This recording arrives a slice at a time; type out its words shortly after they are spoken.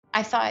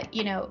I thought,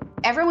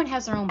 everyone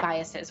has their own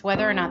biases,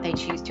 whether or not they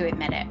choose to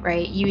admit it,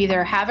 right? You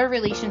either have a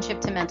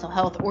relationship to mental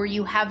health or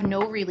you have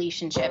no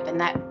relationship, and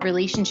that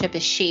relationship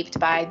is shaped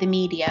by the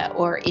media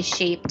or is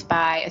shaped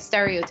by a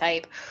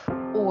stereotype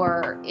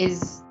or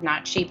is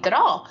not shaped at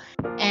all.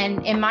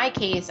 And in my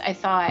case, I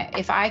thought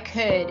if I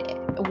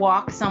could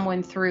walk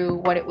someone through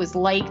what it was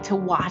like to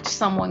watch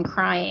someone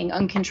crying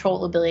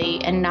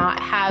uncontrollably and not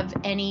have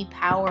any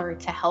power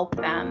to help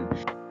them,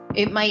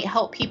 it might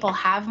help people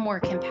have more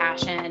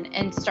compassion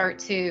and start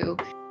to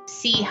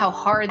see how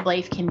hard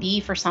life can be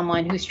for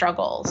someone who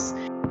struggles,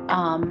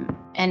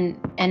 and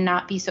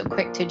not be so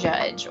quick to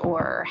judge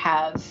or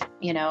have,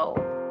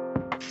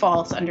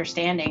 false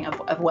understanding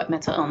of what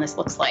mental illness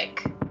looks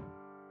like.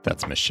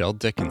 That's Michelle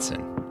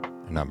Dickinson,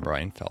 and I'm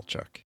Brian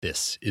Falchuk.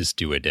 This is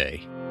Do a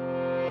Day.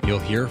 You'll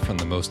hear from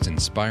the most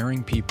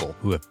inspiring people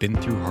who have been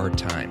through hard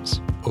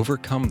times,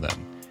 overcome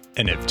them,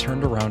 and have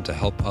turned around to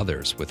help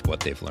others with what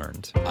they've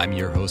learned. I'm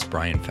your host,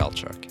 Brian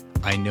Falchuk.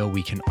 I know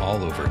we can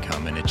all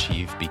overcome and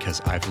achieve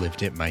because I've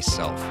lived it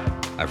myself.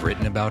 I've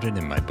written about it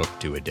in my book,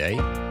 Do a Day,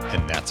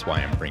 and that's why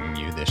I'm bringing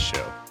you this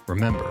show.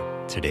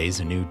 Remember, today's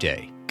a new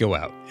day. Go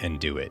out and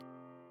do it.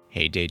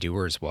 Hey, day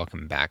doers,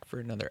 welcome back for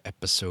another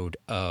episode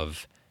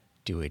of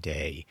Do a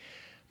Day.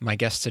 My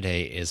guest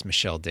today is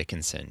Michelle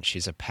Dickinson.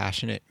 She's a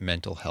passionate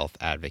mental health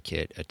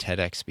advocate, a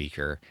TEDx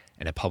speaker,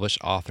 and a published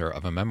author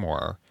of a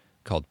memoir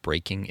called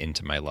Breaking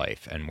Into My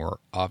Life. And we're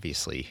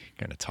obviously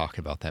going to talk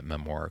about that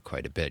memoir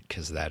quite a bit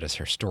because that is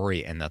her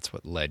story, and that's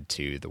what led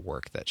to the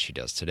work that she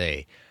does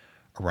today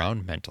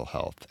around mental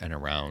health and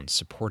around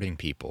supporting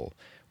people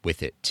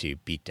with it to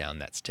beat down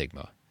that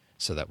stigma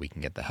so that we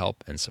can get the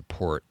help and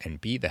support and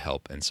be the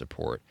help and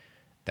support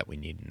that we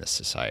need in this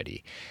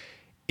society.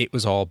 It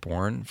was all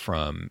born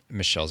from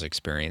Michelle's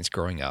experience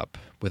growing up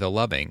with a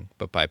loving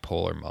but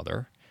bipolar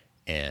mother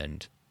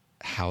and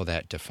how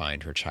that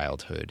defined her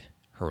childhood,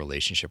 her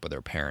relationship with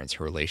her parents,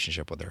 her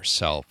relationship with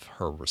herself,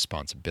 her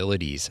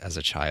responsibilities as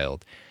a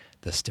child,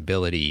 the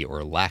stability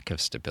or lack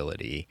of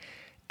stability,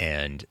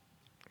 and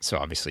so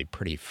obviously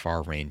pretty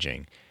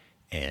far-ranging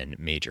and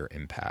major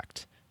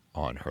impact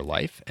on her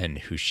life and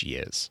who she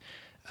is.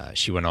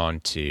 She went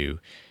on to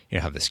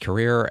have this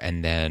career,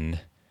 and then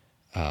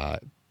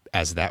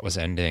as that was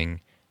ending,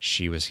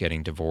 she was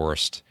getting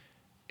divorced.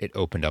 It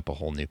opened up a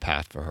whole new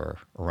path for her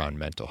around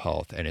mental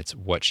health, and it's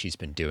what she's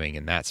been doing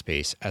in that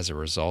space as a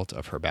result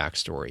of her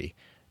backstory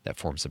that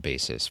forms the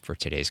basis for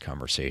today's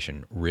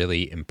conversation.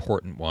 Really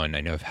important one.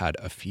 I know I've had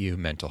a few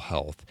mental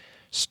health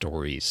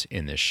stories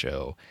in this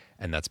show,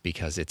 and that's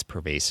because it's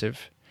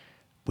pervasive.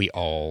 We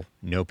all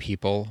know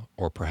people,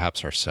 or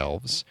perhaps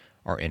ourselves,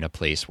 are in a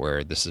place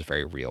where this is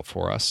very real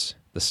for us.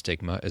 The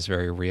stigma is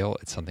very real.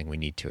 It's something we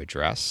need to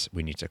address.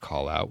 We need to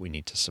call out. We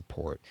need to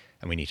support,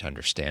 and we need to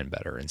understand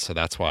better. And so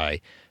that's why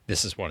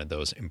this is one of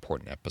those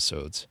important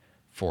episodes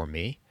for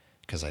me,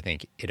 because I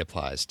think it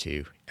applies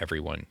to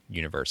everyone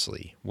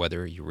universally,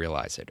 whether you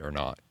realize it or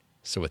not.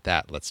 So with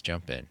that, let's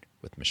jump in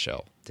with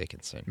Michelle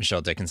Dickinson.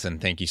 Michelle Dickinson,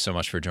 thank you so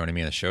much for joining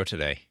me on the show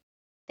today.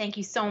 Thank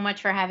you so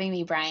much for having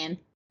me, Brian.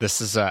 This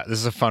is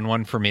a fun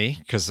one for me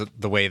because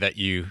the way that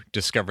you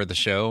discovered the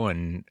show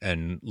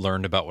and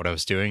learned about what I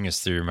was doing is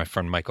through my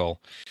friend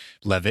Michael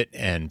Levitt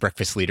and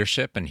Breakfast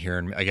Leadership, and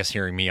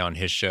hearing me on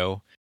his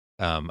show.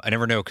 I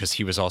never know because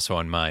he was also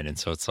on mine, and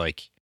so it's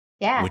like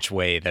which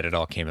way that it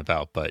all came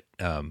about. But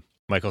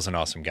Michael's an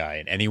awesome guy,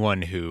 and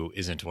anyone who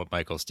is into what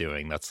Michael's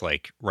doing, that's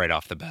like right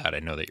off the bat, I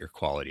know that you're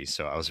quality.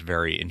 So I was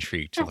very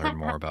intrigued to learn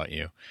more about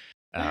you.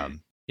 And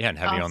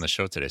have you on the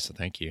show today. So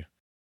thank you.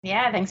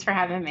 Yeah, thanks for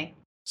having me.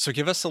 So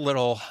give us a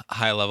little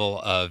high level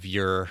of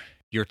your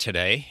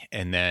today,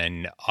 and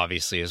then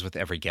obviously, as with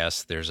every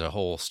guest, there's a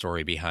whole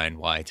story behind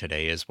why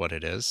today is what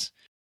it is.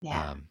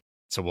 Yeah.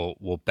 So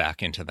we'll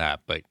back into that,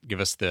 but give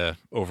us the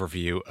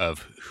overview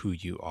of who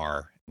you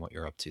are and what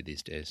you're up to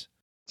these days.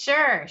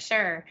 Sure.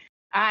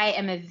 I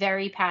am a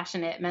very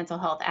passionate mental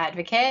health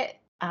advocate.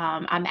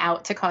 I'm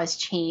out to cause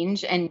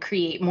change and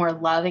create more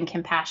love and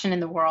compassion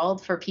in the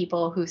world for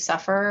people who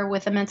suffer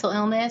with a mental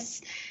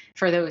illness,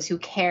 for those who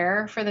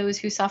care for those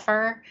who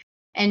suffer,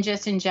 and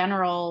just in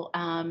general,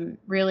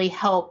 really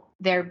help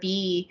there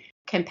be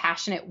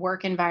compassionate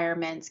work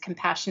environments,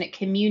 compassionate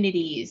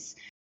communities,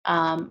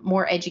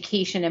 more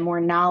education and more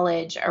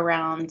knowledge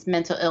around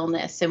mental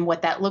illness and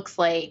what that looks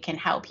like and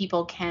how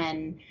people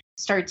can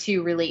start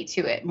to relate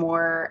to it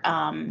more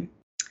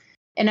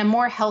in a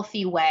more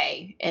healthy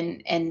way,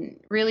 and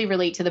really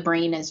relate to the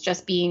brain as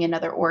just being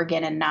another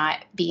organ and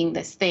not being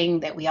this thing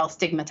that we all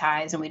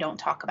stigmatize and we don't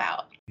talk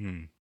about.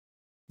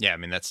 Yeah, I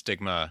mean, that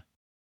stigma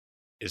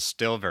is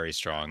still very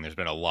strong. There's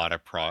been a lot of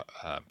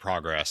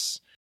progress.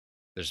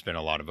 There's been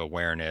a lot of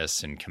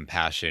awareness and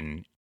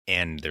compassion,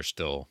 and there's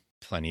still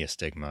plenty of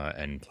stigma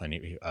and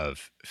plenty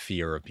of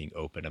fear of being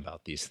open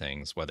about these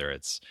things, whether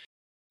it's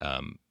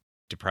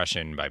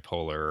depression,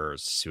 bipolar,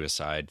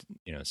 suicide,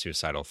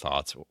 suicidal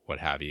thoughts, what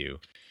have you.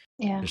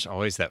 Yeah. There's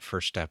always that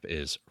first step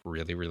is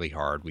really, really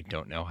hard. We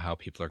don't know how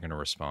people are going to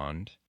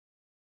respond.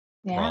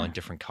 We're all Yeah. in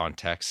different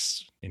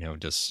contexts.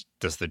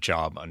 Does the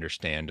job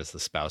understand? Does the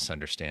spouse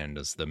understand?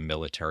 Does the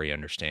military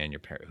understand? Your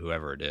parent,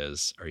 whoever it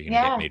is, are you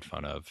going to get Yeah. made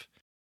fun of?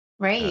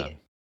 Right. Um,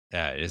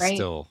 yeah, it's Right.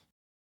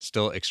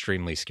 still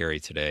extremely scary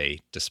today,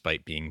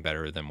 despite being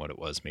better than what it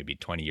was maybe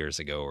 20 years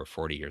ago or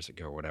 40 years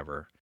ago or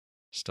whatever.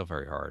 Still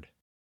very hard.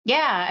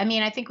 Yeah, I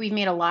mean, I think we've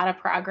made a lot of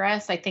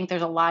progress. I think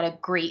there's a lot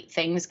of great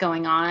things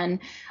going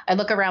on. I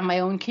look around my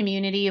own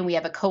community and we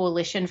have a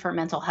coalition for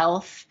mental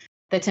health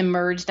that's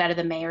emerged out of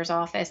the mayor's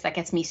office. That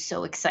gets me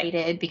so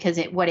excited because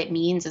what it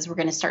means is we're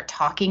going to start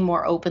talking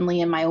more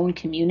openly in my own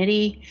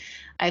community.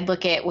 I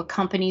look at what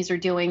companies are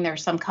doing. There are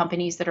some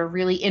companies that are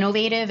really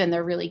innovative and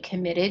they're really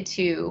committed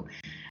to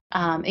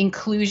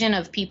inclusion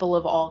of people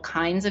of all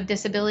kinds of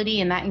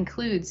disability, and that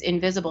includes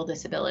invisible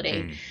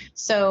disability. Mm,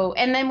 So,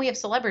 and then we have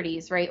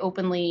celebrities, right,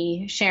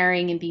 openly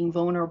sharing and being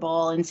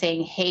vulnerable and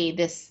saying, "Hey,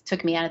 this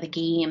took me out of the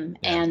game,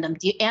 yeah. and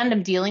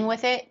I'm dealing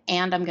with it,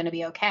 and I'm going to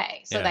be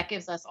okay." So Yeah. that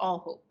gives us all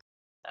hope.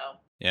 So,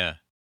 Yeah.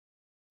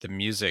 The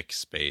music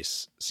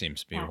space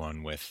seems to be yes,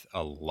 one with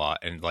a lot,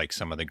 and like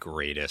some of the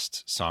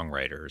greatest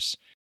songwriters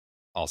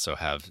also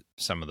have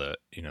some of the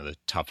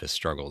toughest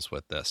struggles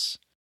with this.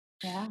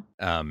 yeah.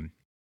 Um,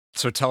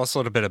 so tell us a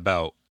little bit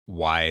about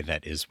why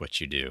that is what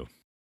you do.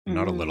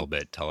 Not a Mm. little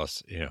bit. Tell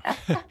us,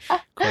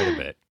 quite a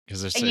bit,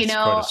 because you it's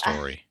quite a know,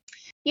 story.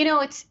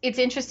 it's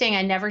interesting.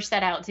 I never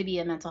set out to be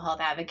a mental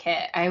health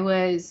advocate. I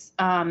was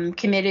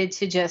committed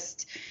to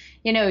just,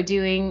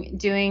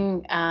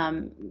 getting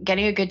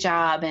a good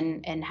job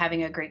and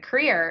having a great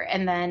career.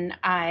 And then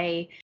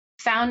I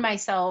found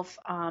myself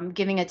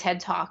giving a TED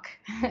talk,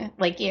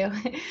 like you,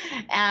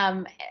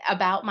 um,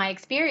 about my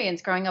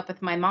experience growing up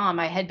with my mom.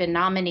 I had been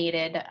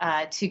nominated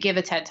to give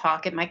a TED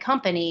talk at my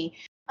company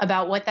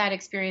about what that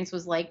experience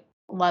was like,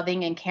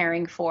 loving and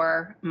caring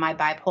for my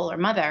bipolar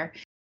mother.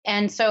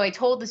 And so I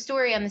told the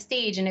story on the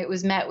stage, and it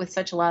was met with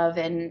such love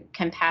and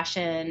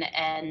compassion,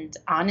 and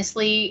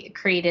honestly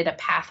created a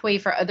pathway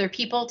for other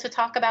people to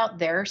talk about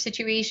their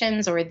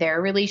situations or their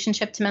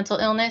relationship to mental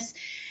illness,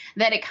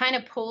 that it kind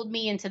of pulled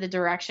me into the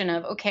direction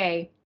of,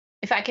 okay,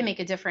 if I can make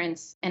a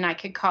difference and I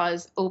could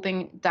cause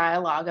open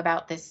dialogue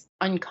about this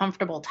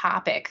uncomfortable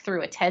topic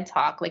through a TED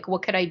talk, like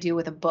what could I do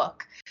with a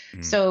book?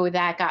 Mm, So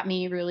that got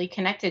me really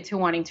connected to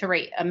wanting to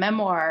write a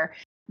memoir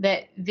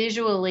that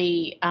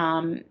visually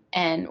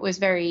and was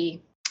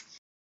very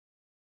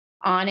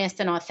honest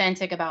and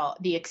authentic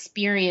about the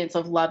experience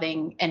of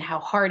loving and how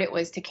hard it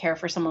was to care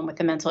for someone with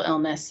a mental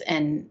illness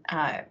and,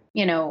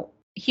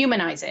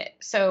 humanize it.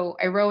 So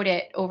I wrote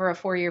it over a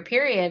 4-year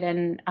period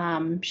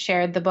and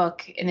shared the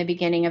book in the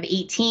beginning of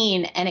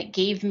 18. And it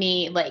gave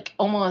me like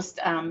almost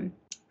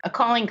a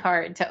calling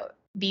card to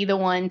be the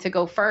one to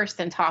go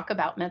first and talk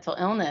about mental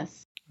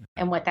illness okay.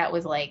 and what that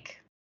was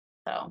like.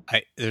 So,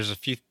 There's a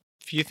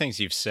few things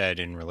you've said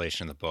in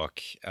relation to the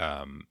book,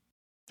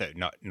 that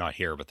not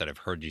here, but that I've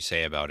heard you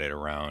say about it,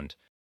 around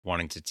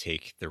wanting to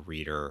take the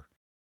reader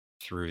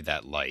through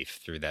that life,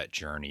 through that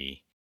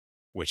journey,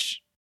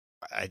 which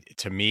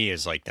to me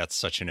is like, that's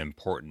such an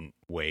important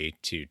way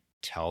to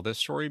tell this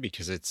story,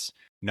 because it's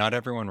not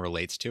everyone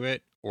relates to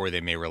it, or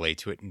they may relate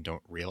to it and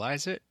don't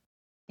realize it.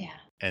 yeah.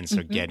 And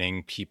so Hmm.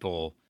 getting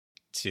people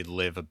to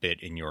live a bit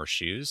in your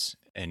shoes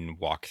and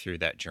walk through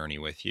that journey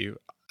with you,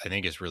 I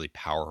think is really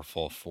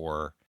powerful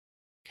for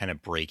kind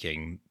of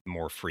breaking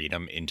more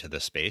freedom into the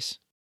space.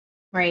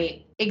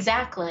 Right.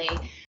 Exactly.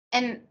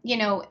 And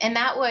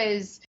that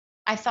was,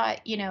 I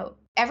thought,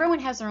 everyone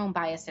has their own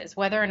biases,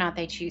 whether or not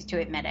they choose to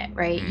admit it,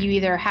 right? Mm, You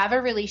either have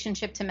a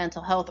relationship to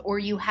mental health or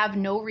you have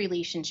no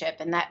relationship,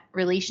 and that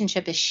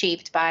relationship is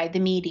shaped by the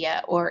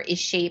media or is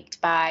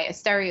shaped by a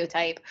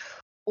stereotype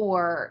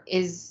or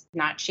is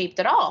not shaped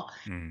at all.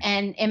 mm,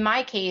 And in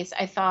my case,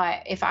 I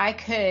thought if I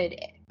could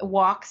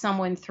walk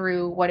someone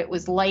through what it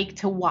was like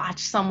to watch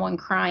someone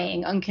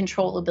crying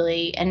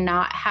uncontrollably and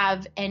not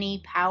have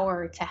any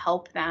power to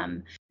help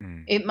them,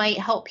 mm. it might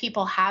help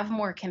people have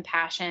more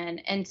compassion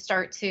and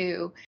start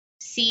to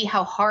see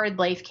how hard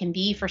life can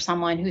be for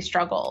someone who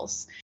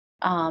struggles,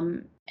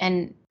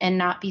 and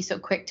not be so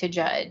quick to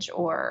judge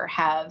or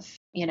have,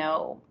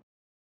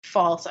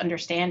 false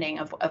understanding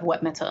of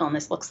what mental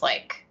illness looks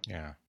like.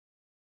 Yeah.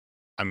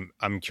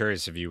 I'm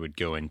curious if you would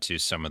go into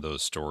some of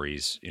those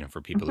stories,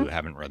 for people who Mhm.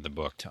 haven't read the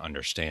book, to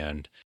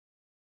understand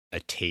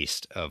a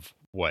taste of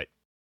what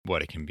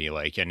it can be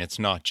like. And it's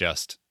not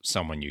just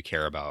someone you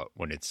care about.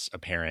 When it's a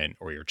parent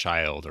or your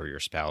child or your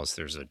spouse,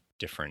 there's a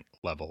different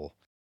level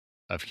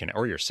of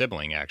or your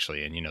sibling,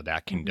 actually, and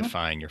that can Mhm.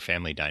 define your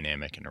family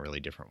dynamic in a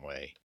really different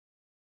way.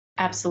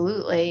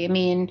 Absolutely. I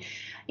mean,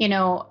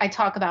 I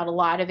talk about a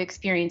lot of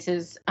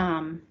experiences.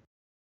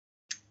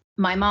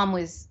 My mom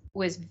was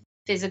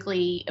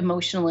physically,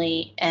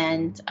 emotionally,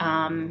 and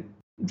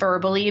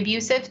verbally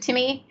abusive to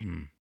me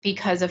Mm,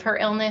 because of her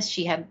illness.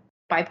 She had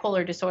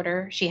bipolar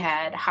disorder. She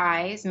had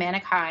highs,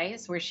 manic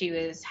highs, where she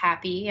was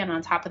happy and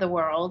on top of the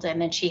world, and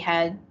then she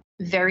had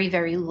very,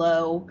 very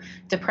low,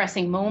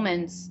 depressing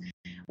moments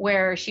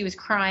where she was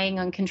crying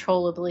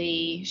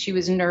uncontrollably. She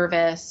was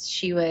nervous.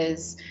 She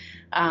was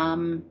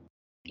um,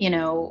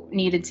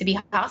 needed to be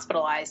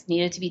hospitalized,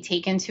 needed to be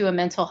taken to a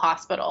mental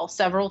hospital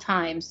several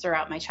times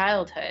throughout my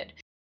childhood.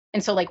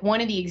 And so, like,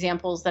 one of the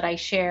examples that I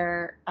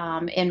share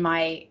in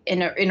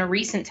a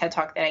recent TED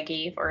Talk that I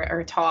gave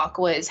or talk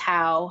was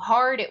how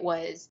hard it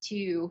was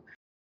to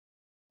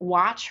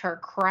watch her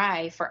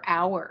cry for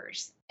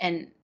hours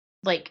and,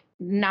 like,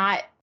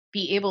 not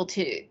be able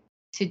to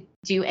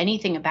do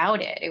anything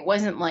about it. It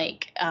wasn't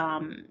like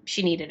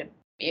she needed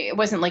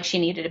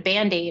a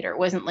Band-Aid, or it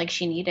wasn't like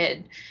she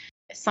needed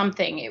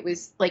something. It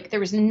was like there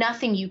was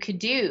nothing you could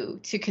do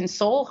to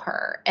console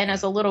her. And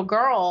as a little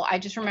girl, I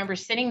just remember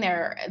sitting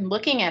there and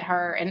looking at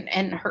her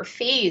and her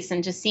face,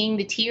 and just seeing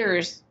the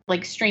tears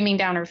like streaming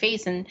down her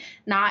face, and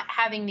not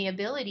having the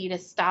ability to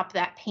stop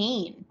that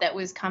pain that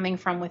was coming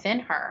from within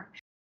her.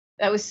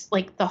 That was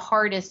like the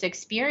hardest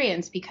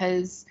experience,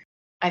 because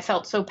I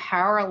felt so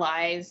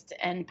paralyzed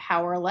and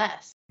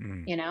powerless,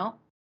 you know?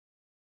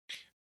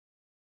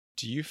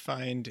 Do you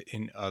find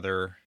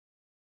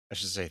I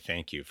should say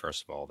thank you,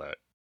 first of all,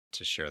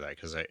 to share that,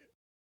 because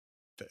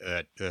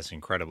that's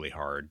incredibly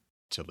hard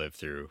to live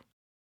through.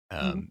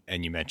 And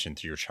you mentioned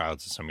through your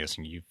childhood, so I'm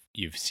guessing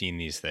you've seen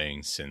these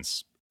things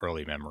since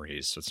early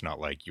memories. So it's not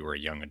like you were a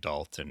young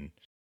adult and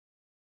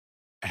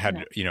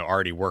had,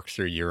 already worked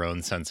through your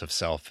own sense of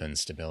self and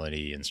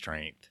stability and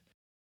strength.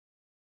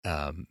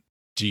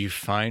 Do you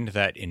find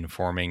that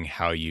informing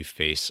how you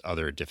face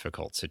other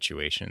difficult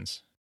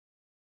situations?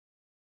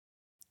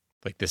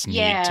 Like this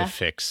need to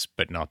fix,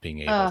 but not being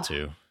able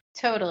to.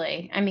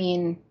 Totally. I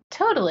mean,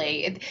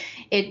 totally.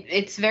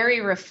 It's very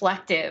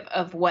reflective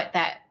of what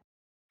that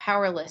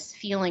powerless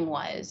feeling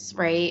was,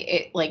 right?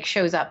 It like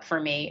shows up for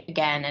me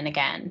again and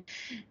again.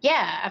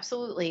 Yeah,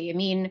 absolutely. I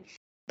mean,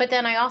 but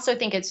then I also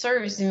think it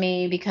serves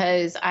me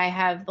because I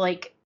have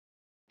like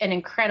an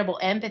incredible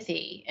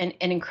empathy and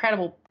an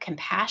incredible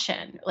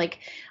compassion. Like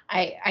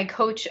I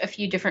coach a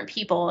few different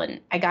people, and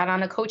I got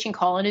on a coaching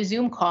call and a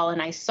Zoom call,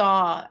 and I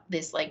saw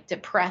this like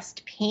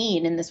depressed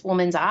pain in this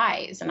woman's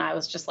eyes. And I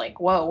was just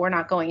like, whoa, we're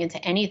not going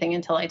into anything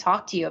until I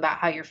talk to you about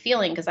how you're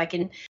feeling. Cause I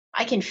can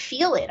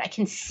feel it. I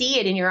can see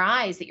it in your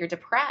eyes that you're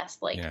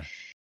depressed. Like,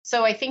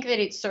 So I think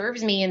that it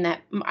serves me in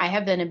that I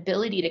have an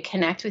ability to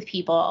connect with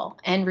people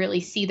and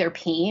really see their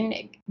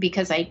pain,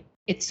 because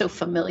it's so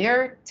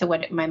familiar to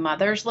what my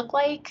mother's look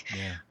like.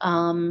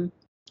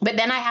 But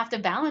then I have to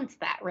balance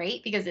that, right?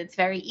 Because it's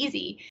very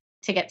easy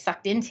to get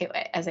sucked into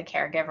it as a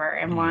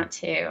caregiver and want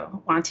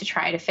to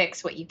try to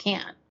fix what you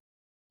can't.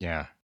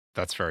 Yeah,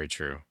 that's very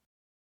true.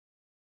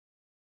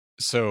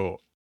 So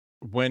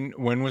when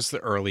was the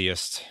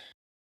earliest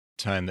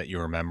time that you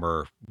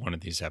remember one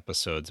of these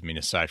episodes? I mean,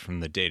 aside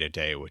from the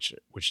day-to-day, which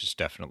is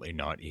definitely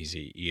not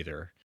easy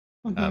either,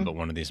 but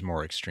one of these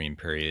more extreme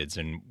periods.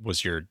 And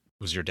was your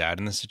dad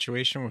in the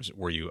situation?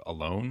 Were you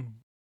alone?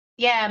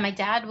 Yeah, my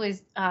dad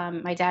was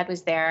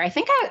there. I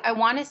think I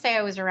want to say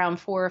I was around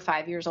 4 or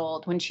 5 years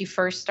old when she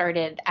first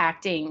started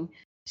acting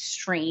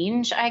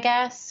strange, I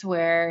guess,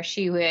 where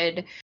she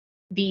would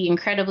be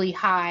incredibly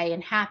high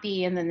and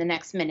happy, and then the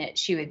next minute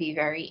she would be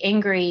very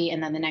angry,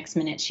 and then the next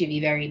minute she'd be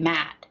very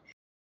mad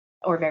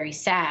or very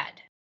sad.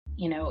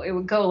 It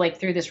would go like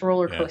through this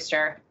roller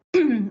coaster.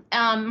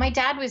 My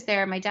dad was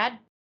there. My dad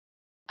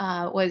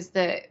was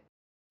the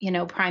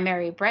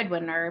primary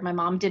breadwinner. My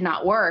mom did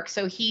not work.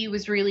 So he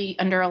was really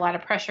under a lot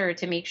of pressure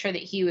to make sure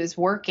that he was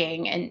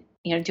working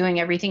and, doing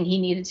everything he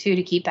needed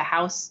to keep the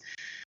house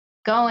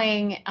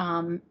going.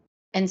 And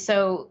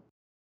so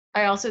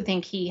I also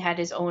think he had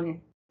his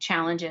own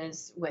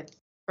challenges with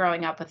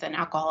growing up with an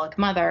alcoholic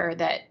mother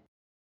that,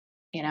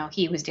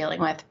 he was dealing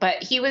with,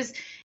 but he was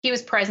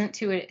present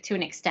to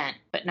an extent,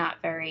 but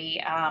not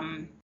very,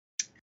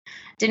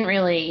 didn't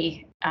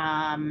really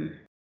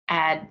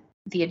add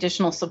the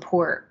additional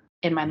support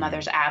in my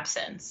mother's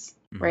absence,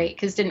 right?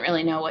 Because didn't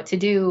really know what to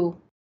do,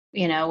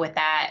 with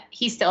that.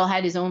 He still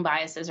had his own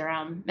biases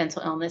around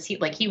mental illness. He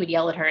would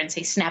yell at her and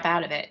say, snap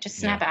out of it, just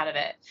snap out of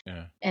it.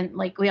 Yeah. And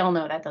like, we all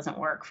know that doesn't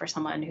work for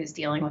someone who's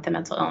dealing with a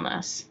mental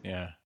illness.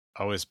 Yeah.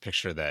 I always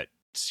picture that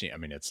scene. I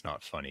mean, it's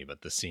not funny,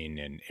 but the scene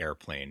in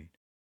Airplane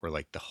where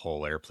like the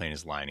whole airplane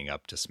is lining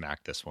up to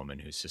smack this woman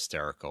who's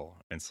hysterical.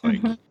 It's like,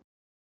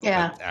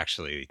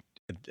 actually,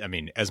 I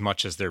mean, as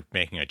much as they're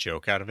making a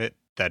joke out of it,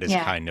 that is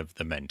kind of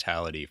the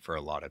mentality for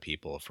a lot of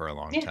people for a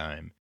long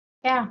time.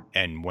 Yeah.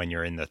 And when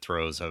you're in the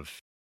throes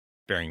of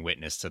bearing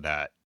witness to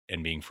that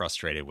and being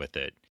frustrated with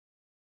it,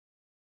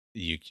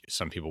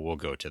 some people will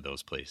go to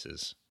those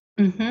places.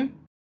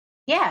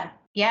 Yeah.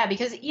 Yeah.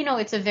 Because,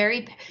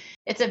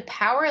 it's a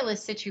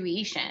powerless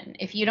situation.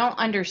 If you don't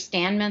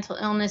understand mental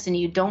illness and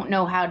you don't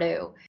know how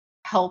to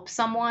help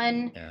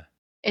someone,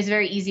 it's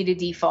very easy to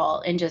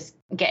default and just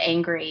get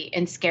angry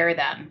and scare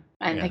them.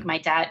 And like my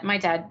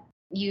dad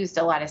used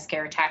a lot of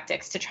scare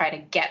tactics to try to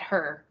get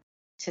her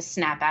to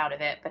snap out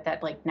of it, but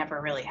that like never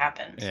really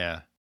happened.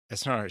 Yeah.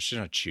 She's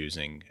not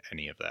choosing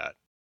any of that.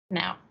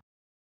 No.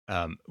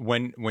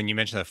 When you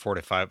mentioned that 4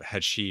 to 5,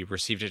 had she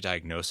received a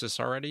diagnosis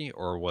already,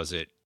 or was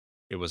it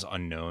was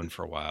unknown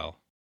for a while?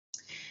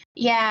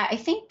 Yeah, I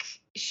think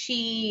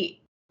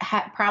she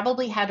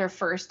probably had her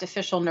first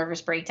official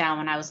nervous breakdown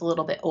when I was a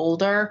little bit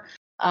older.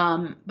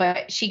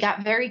 But she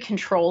got very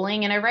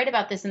controlling. And I write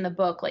about this in the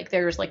book. Like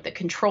there's like the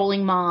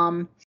controlling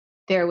mom.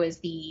 There was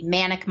the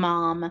manic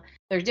mom.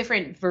 There's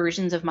different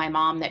versions of my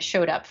mom that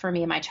showed up for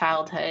me in my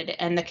childhood.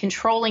 And the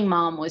controlling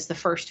mom was the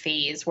first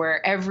phase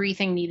where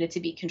everything needed to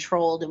be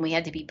controlled and we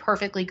had to be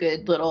perfectly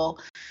good little,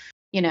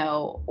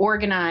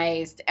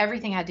 organized.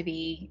 Everything had to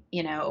be,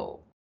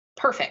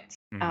 perfect.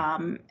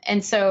 Mm.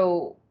 And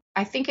so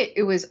I think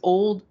it was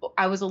old.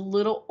 I was a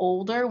little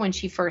older when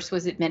she first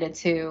was admitted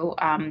to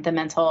the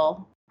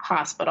mental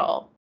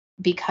hospital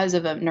because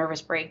of a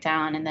nervous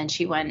breakdown. And then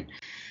she went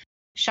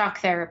shock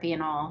therapy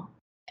and all.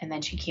 And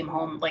then she came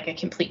home like a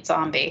complete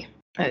zombie.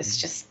 It was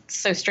just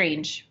so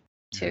strange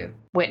to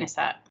witness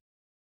that.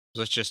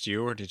 Was it just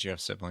you or did you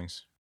have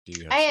siblings?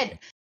 I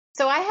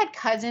had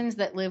cousins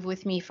that lived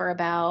with me for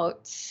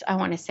about, I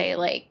want to say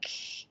like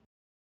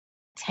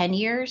 10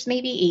 years,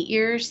 maybe 8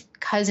 years,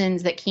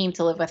 cousins that came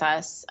to live with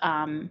us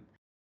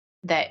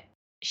that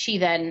she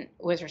then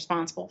was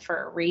responsible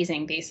for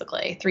raising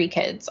basically 3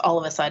 kids all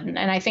of a sudden.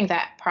 And I think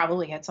that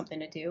probably had something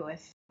to do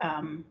with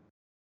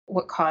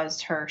what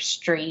caused her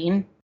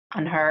strain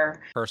on her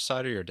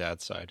side or your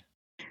dad's side?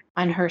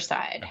 On her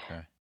side.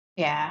 Okay.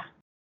 Yeah.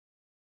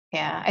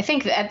 I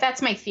think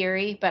that's my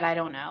theory, but I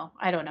don't know.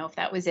 I don't know if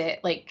that was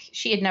it. Like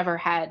she had never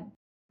had,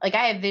 like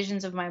I have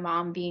visions of my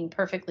mom being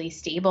perfectly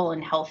stable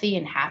and healthy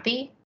and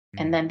happy.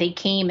 And then they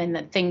came and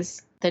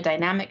the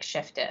dynamic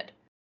shifted.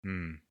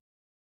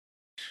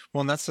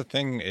 Well, and that's the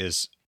thing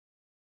is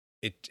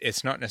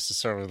it's not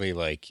necessarily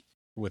like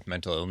with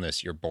mental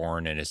illness, you're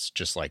born and it's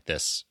just like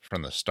this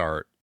from the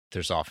start.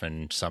 There's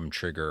often some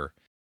trigger.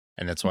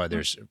 And that's why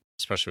there's,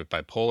 especially with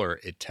bipolar,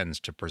 it tends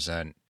to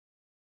present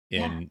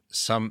in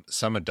some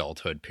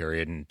adulthood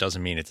period. And it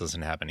doesn't mean it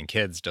doesn't happen in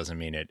kids, doesn't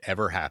mean it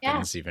ever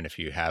happens, even if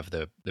you have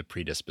the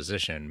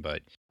predisposition.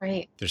 But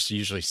there's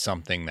usually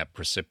something that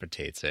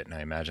precipitates it. And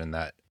I imagine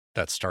that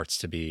starts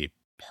to be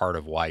part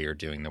of why you're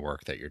doing the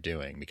work that you're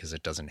doing, because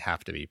it doesn't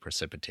have to be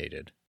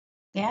precipitated.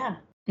 Yeah.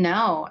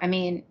 No, I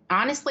mean,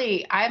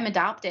 honestly, I'm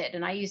adopted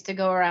and I used to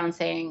go around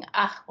saying,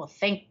 well,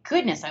 thank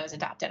goodness I was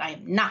adopted. I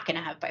am not going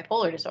to have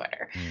bipolar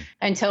disorder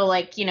until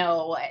like,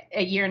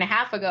 a year and a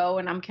half ago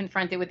when I'm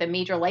confronted with a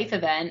major life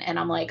event and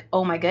I'm like,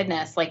 oh my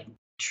goodness, like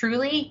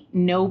truly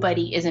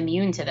nobody is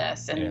immune to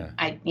this. And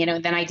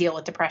then I deal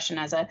with depression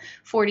as a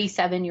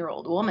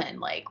 47-year-old woman.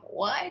 Like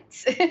what?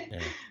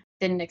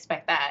 Didn't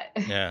expect that.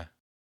 Yeah.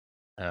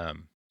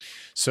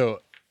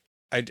 So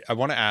I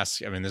want to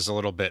ask, I mean, this is a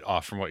little bit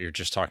off from what you're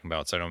just talking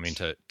about, so I don't mean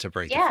to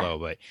break the flow,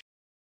 but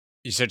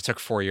you said it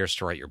took 4 years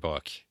to write your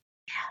book.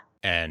 Yeah.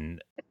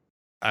 And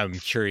I'm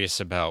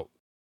curious about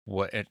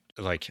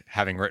like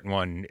having written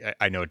one,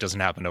 I know it doesn't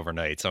happen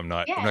overnight, so I'm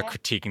not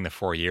critiquing the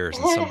 4 years,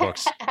 and some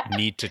books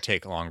need to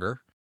take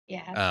longer.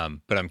 Yeah.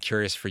 But I'm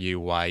curious for you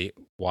why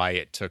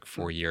it took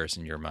 4 years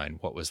in your mind.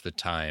 What was the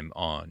time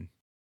on?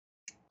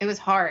 It was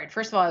hard.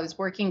 First of all, I was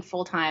working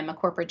full-time, a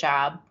corporate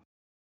job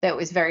that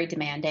was very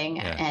demanding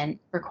and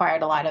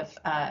required a lot of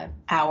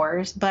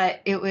hours, but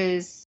it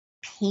was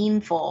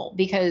painful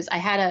because I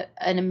had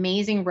an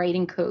amazing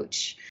writing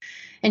coach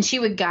and she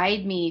would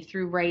guide me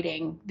through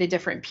writing the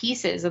different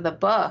pieces of the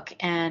book.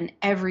 And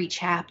every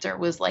chapter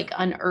was like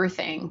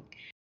unearthing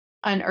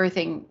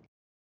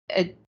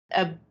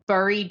a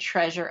buried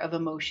treasure of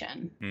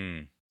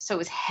emotion. So it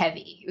was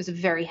heavy. It was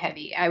very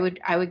heavy. I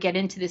would get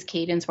into this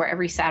cadence where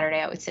every Saturday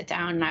I would sit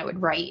down and I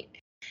would write.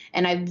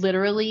 And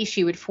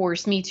she would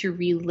force me to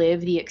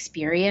relive the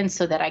experience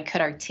so that I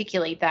could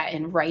articulate that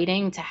in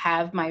writing, to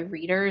have my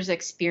readers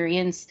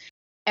experience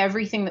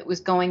everything that was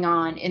going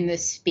on in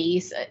this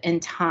space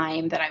and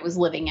time that I was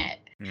living it.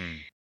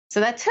 So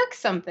that took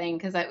something,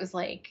 because I was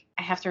like,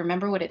 I have to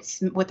remember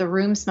what the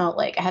room smelled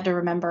like. I had to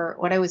remember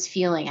what I was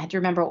feeling. I had to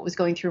remember what was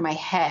going through my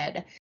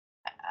head.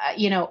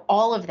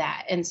 All of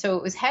that. And so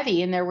it was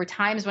heavy. And there were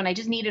times when I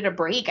just needed a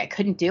break. I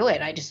couldn't do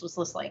it. I just was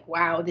just like,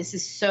 wow, this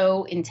is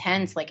so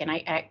intense. Like, and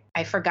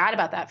I forgot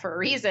about that for a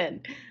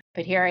reason,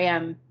 but here I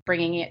am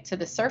bringing it to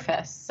the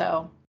surface.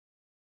 So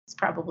it's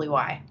probably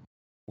why.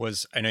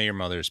 I know your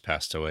mother's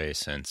passed away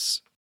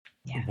since,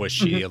 was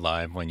she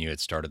alive when you had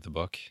started the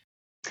book?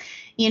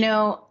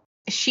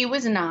 She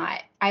was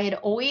not. I had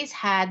always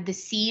had the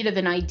seed of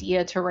an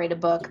idea to write a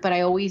book, but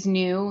I always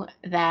knew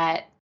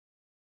that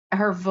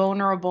her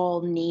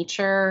vulnerable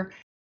nature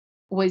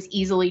was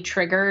easily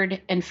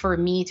triggered. And for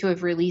me to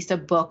have released a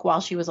book while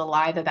she was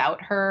alive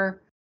about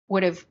her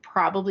would have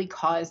probably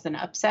caused an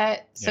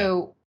upset. Yeah.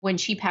 So when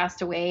she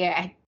passed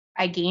away,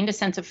 I gained a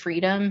sense of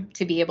freedom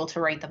to be able to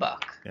write the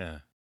book. Yeah.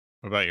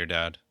 What about your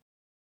dad?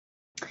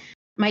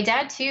 My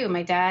dad too.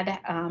 My dad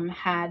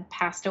had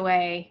passed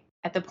away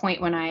at the point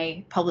when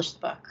I published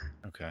the book.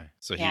 Okay.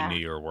 So he knew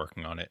you were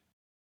working on it.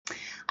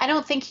 I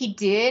don't think he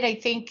did. I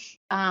think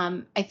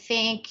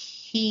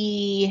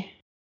he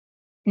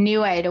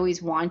knew I had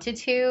always wanted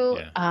to,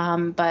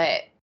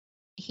 but I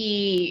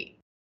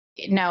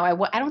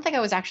don't think I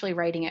was actually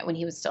writing it when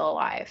he was still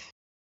alive.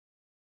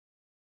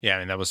 Yeah, I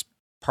mean, that was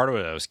part of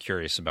what I was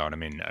curious about. I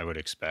mean, I would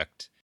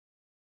expect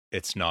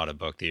it's not a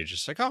book that you're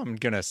just like, oh, I'm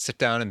going to sit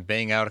down and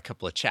bang out a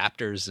couple of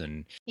chapters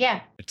and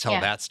tell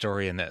that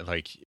story. And that,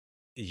 like,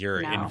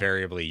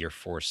 invariably you're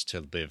forced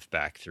to live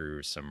back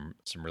through some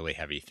really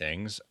heavy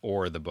things,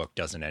 or the book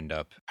doesn't end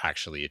up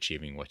actually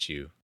achieving what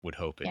you would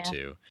hope it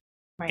to.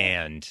 Right.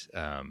 And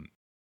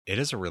it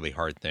is a really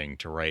hard thing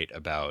to write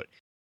about.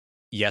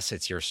 Yes,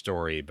 it's your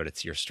story, but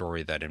it's your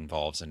story that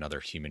involves another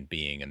human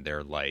being and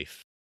their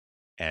life.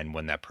 And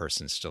when that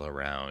person's still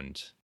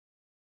around,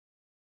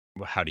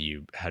 how do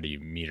you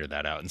meter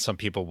that out? And some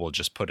people will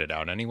just put it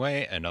out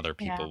anyway, and other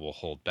people will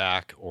hold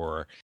back,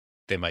 or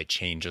they might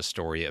change a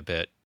story a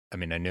bit. I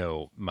mean, I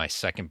know my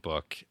second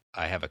book,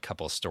 I have a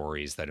couple of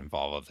stories that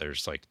involve,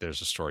 there's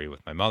a story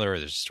with my mother,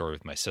 there's a story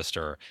with my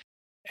sister,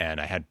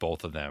 and I had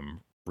both of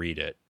them read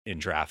it in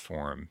draft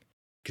form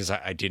because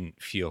I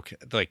didn't feel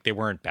like they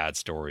weren't bad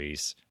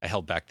stories. I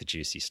held back the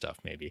juicy stuff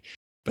maybe,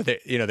 but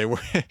they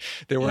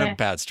weren't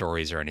bad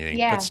stories or anything.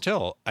 But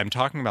still, I'm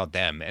talking about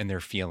them and their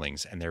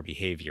feelings and their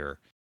behavior,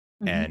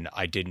 and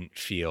I didn't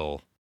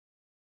feel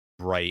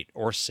right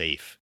or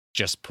safe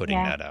just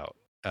putting that out.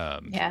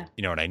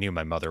 You know, and I knew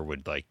my mother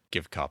would like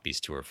give copies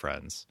to her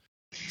friends,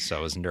 so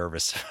I was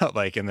nervous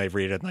about and they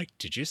read it and like,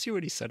 did you see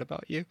what he said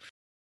about you?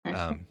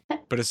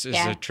 But it's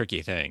a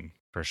tricky thing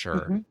for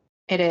sure.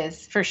 It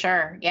is for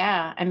sure.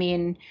 Yeah. I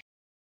mean,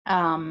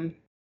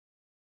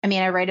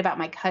 I write about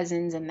my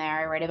cousins in there.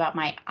 I write about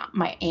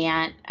my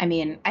aunt. I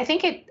mean, I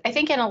think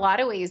in a lot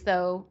of ways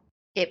though,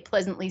 it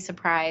pleasantly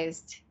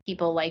surprised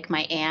people like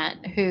my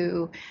aunt,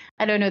 who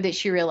I don't know that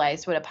she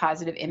realized what a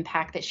positive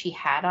impact that she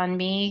had on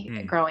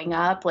me growing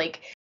up.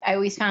 Like, I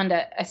always found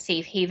a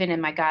safe haven in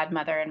my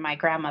godmother and my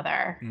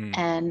grandmother.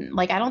 And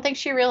like, I don't think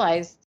she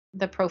realized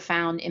the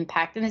profound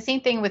impact. And the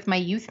same thing with my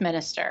youth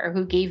minister,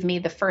 who gave me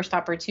the first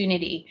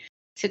opportunity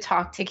to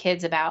talk to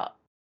kids about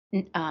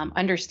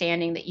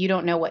understanding that you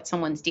don't know what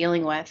someone's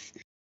dealing with.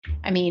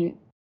 I mean,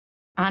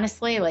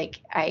 honestly,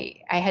 like I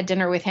had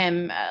dinner with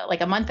him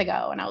like a month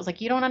ago, and I was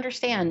like, you don't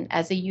understand,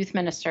 as a youth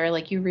minister,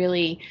 like you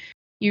really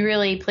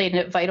played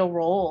a vital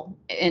role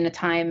in a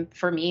time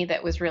for me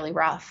that was really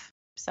rough.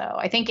 So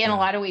I think in a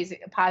lot of ways,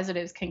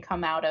 positives can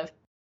come out of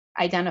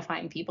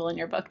identifying people in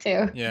your book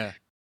too.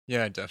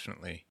 Yeah,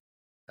 definitely.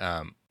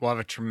 Well, I have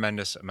a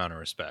tremendous amount of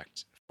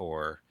respect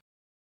for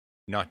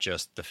not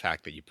just the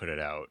fact that you put it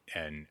out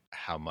and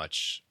how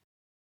much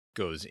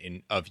goes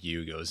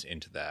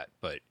into that,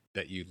 but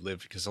that you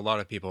lived, because a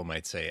lot of people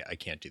might say, I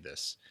can't do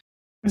this.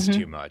 It's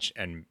too much.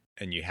 And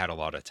you had a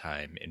lot of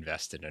time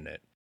invested in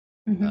it.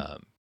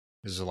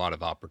 There's a lot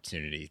of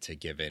opportunity to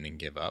give in and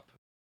give up,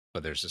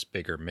 but there's this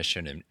bigger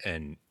mission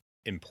and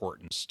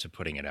importance to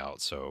putting it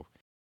out. So,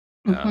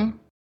 and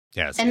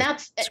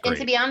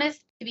to be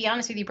honest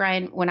with you,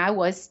 Brian, when I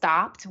was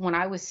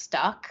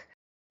stuck,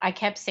 I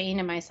kept saying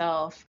to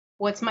myself,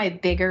 what's my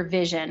bigger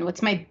vision?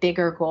 What's my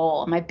bigger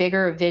goal? My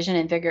bigger vision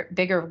and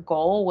bigger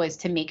goal was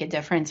to make a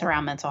difference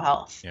around mental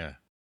health. Yeah.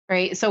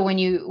 Right. So when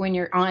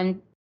you're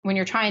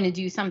trying to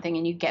do something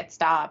and you get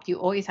stopped, you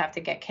always have to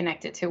get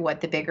connected to what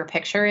the bigger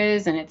picture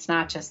is. And it's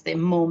not just the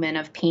moment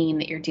of pain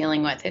that you're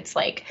dealing with. It's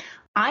like,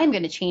 I'm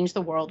going to change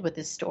the world with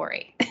this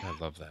story. I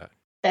love that.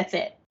 That's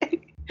it.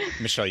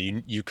 Michelle,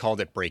 you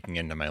called it Breaking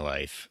Into My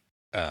Life,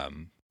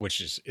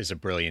 which is a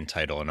brilliant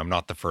title. And I'm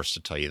not the first to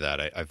tell you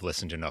that. I've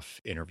listened to enough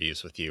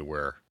interviews with you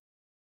where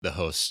the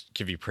hosts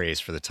give you praise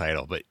for the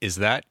title. But is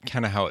that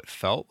kind of how it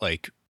felt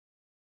like,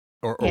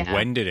 or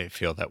when did it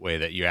feel that way,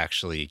 that you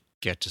actually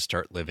get to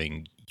start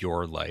living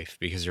your life?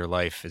 Because your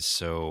life is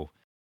so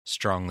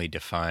strongly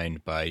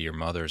defined by your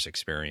mother's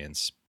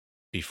experience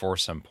before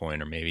some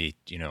point, or maybe,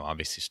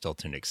 obviously still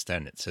to an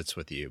extent it sits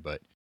with you.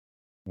 But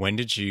when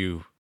did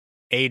you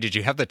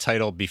have the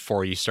title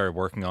before you started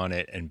working on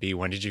it? And B,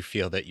 when did you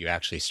feel that you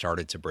actually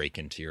started to break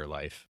into your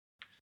life?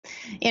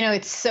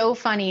 It's so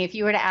funny. If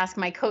you were to ask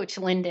my coach,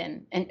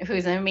 Lyndon, and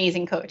who's an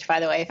amazing coach, by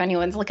the way, if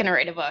anyone's looking to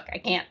write a book,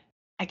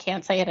 I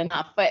can't say it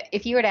enough. But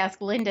if you were to ask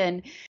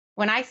Lyndon,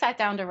 when I sat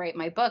down to write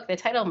my book, the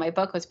title of my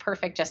book was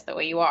Perfect Just the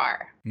Way You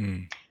Are.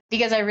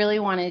 Because I really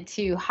wanted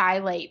to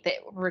highlight that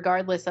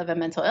regardless of a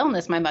mental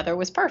illness, my mother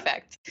was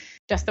perfect,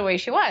 just the way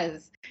she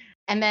was.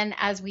 And then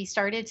as we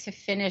started to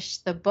finish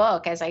the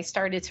book, as I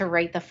started to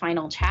write the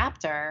final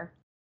chapter,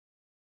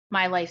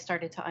 my life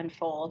started to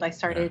unfold. I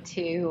started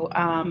to,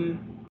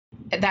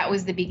 that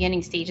was the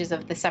beginning stages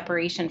of the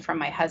separation from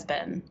my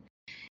husband.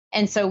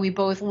 And so we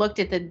both looked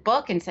at the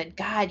book and said,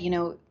 God,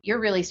 you're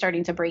really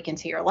starting to break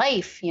into your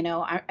life, and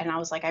I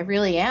was like, I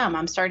really am.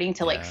 I'm starting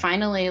to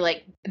finally,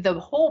 the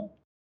whole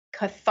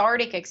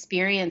cathartic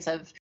experience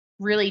of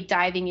really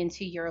diving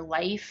into your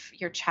life,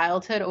 your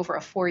childhood over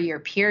a 4-year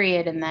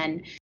period. And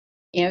then,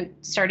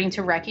 starting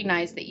to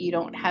recognize that you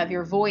don't have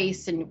your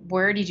voice, and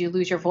where did you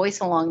lose your voice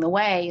along the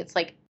way? It's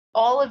like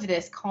all of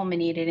this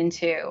culminated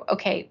into,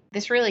 okay,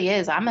 this really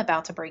is, I'm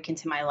about to break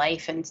into my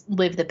life and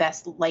live the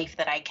best life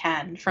that I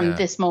can from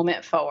this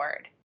moment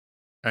forward.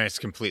 And it's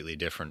completely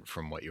different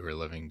from what you were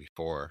living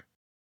before.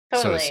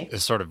 Totally. So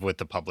it's sort of with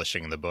the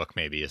publishing of the book,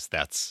 maybe was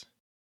that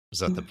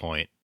the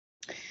point?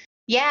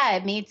 Yeah,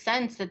 it made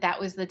sense that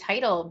was the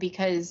title,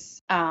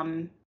 because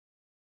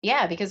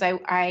Yeah, because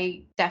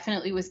I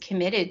definitely was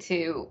committed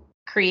to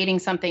creating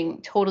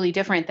something totally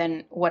different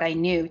than what I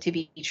knew to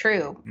be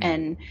true.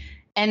 Mm,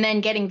 And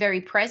then getting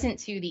very present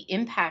to the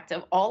impact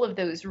of all of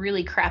those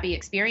really crappy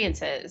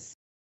experiences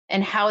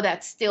and how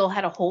that still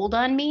had a hold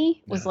on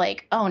me was yeah,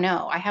 like, oh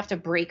no, I have to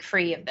break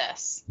free of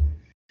this.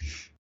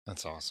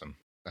 that's awesome.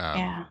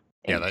 Yeah,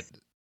 Yeah, that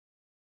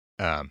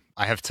thanks.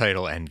 I have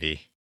title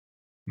envy.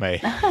 My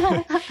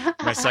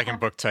my second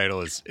book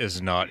title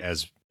is not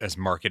as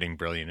marketing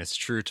brilliant. It's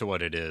true to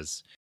what it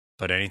is,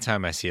 but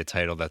anytime I see a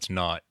title that's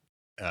not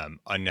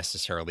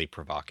unnecessarily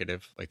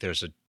provocative, like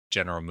there's a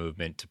general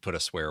movement to put a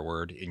swear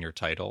word in your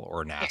title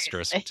or an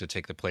asterisk Seriously. to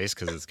take the place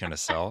because it's going to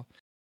sell.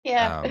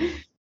 Yeah. Um,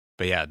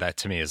 but yeah, that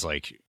to me is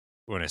like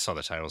when I saw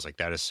the title, I was like,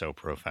 that is so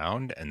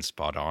profound and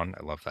spot on.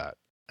 I love that.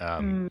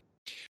 Um, Mm.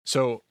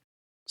 so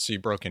so you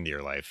broke into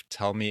your life.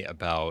 Tell me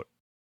about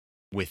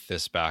with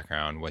this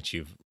background, what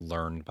you've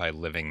learned by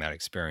living that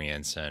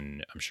experience,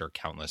 and I'm sure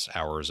countless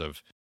hours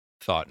of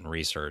thought and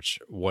research.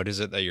 What is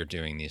it that you're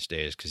doing these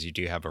days? Because you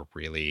do have a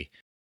really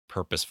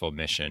purposeful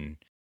mission,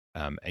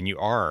 and you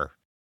are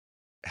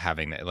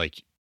having that,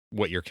 like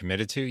what you're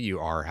committed to, you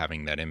are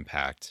having that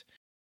impact.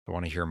 I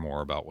want to hear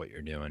more about what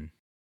you're doing.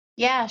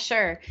 Yeah,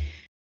 sure.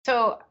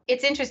 So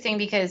it's interesting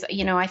because,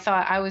 I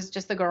thought I was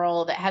just the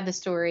girl that had the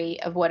story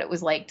of what it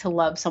was like to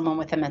love someone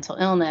with a mental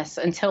illness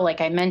until,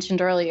 like I mentioned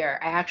earlier,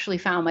 I actually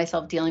found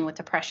myself dealing with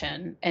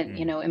depression and,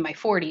 Mm, in my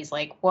 40s.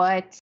 Like,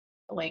 what?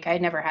 Like, I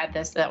never had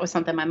this. That was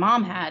something my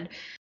mom had.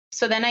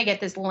 So then I get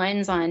this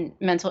lens on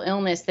mental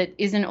illness that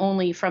isn't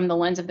only from the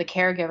lens of the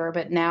caregiver,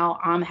 but now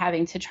I'm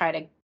having to try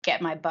to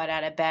get my butt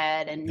out of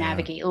bed and yeah,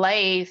 navigate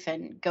life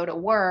and go to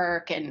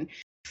work and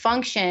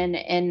function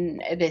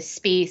in this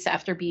space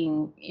after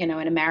being, in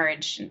a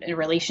marriage, in a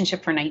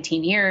relationship for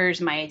 19 years.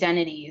 My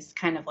identity is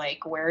kind of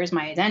like, where is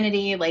my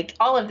identity? Like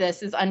all of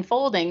this is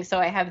unfolding. So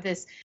I have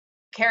this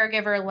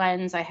caregiver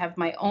lens. I have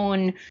my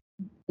own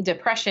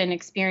depression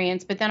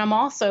experience, but then I'm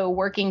also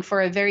working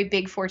for a very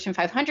big Fortune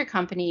 500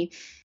 company,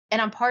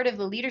 and I'm part of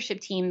the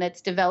leadership team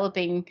that's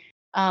developing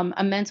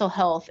a mental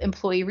health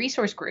employee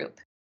resource group.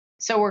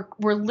 So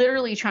we're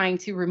literally trying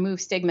to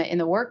remove stigma in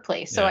the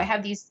workplace. So yeah. I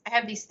have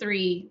these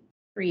three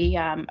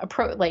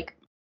like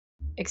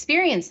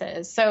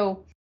experiences.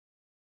 So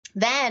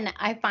then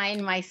I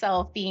find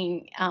myself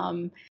being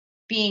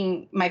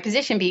my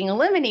position being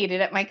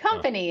eliminated at my Oh,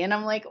 company, and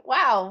I'm like,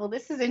 wow, well,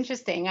 this is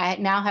interesting. I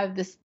now have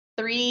this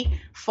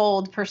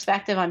threefold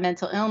perspective on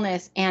mental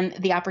illness and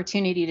the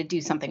opportunity to do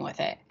something with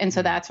it. And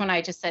so mm, that's when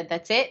I just said,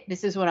 that's it.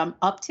 This is what I'm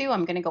up to.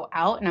 I'm going to go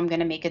out and I'm going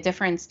to make a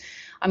difference.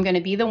 I'm going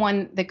to be the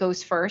one that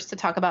goes first to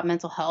talk about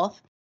mental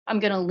health. I'm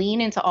going to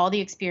lean into all the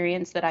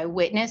experience that I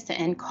witnessed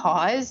and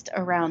caused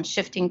around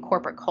shifting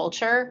corporate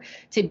culture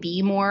to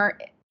be more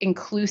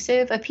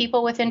inclusive of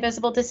people with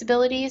invisible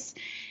disabilities.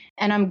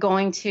 And I'm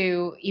going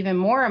to, even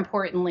more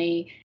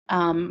importantly,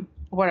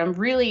 what I'm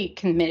really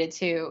committed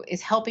to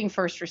is helping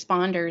first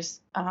responders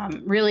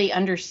really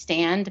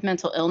understand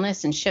mental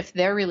illness and shift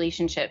their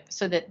relationship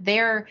so that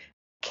they're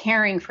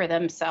caring for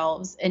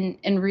themselves and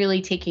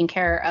really taking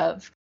care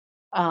of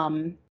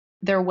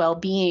their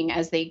well-being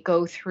as they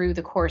go through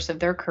the course of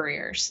their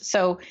careers.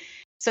 So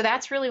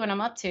that's really what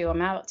I'm up to.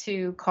 I'm out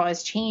to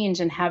cause change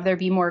and have there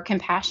be more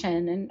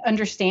compassion and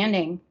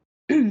understanding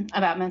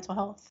about mental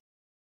health.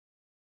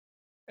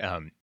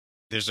 um,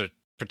 there's a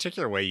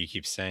particular way you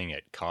keep saying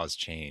it, cause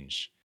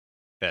change,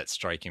 that's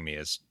striking me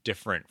as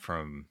different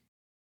from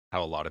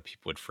how a lot of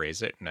people would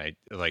phrase it. And I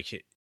like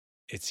it,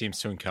 it seems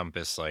to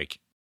encompass like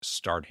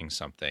starting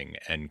something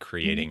and Mhm.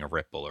 creating a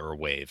ripple or a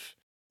wave,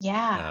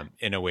 Yeah,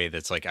 in a way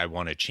that's like, I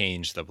want to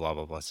change the blah,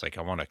 blah, blah. It's like,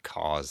 I want to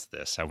cause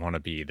this. I want to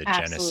be the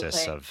genesis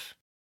absolutely. of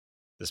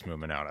this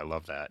movement out. I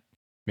love that.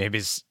 Maybe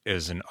it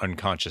was an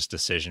unconscious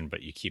decision,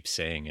 but you keep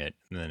saying it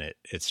and then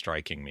it's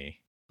striking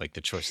me like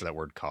the choice of that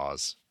word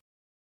cause.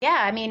 Yeah,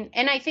 I mean,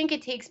 and I think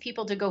it takes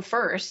people to go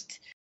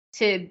first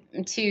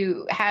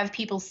to have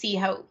people see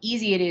how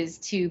easy it is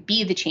to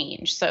be the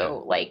change. Yeah.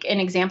 So, like an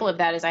example of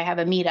that is I have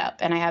a meetup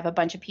and I have a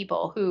bunch of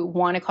people who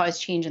want to cause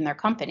change in their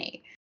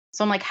company.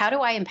 So I'm like, how do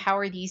I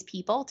empower these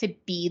people to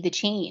be the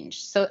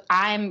change? So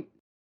I'm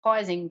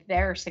causing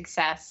their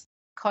success,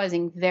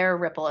 causing their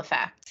ripple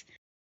effect,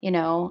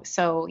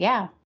 So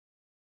yeah,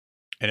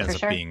 It for ends up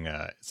sure. being,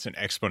 it's an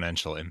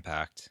exponential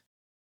impact.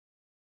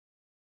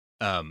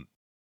 Um,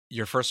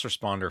 your first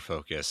responder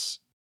focus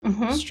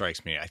Hmm.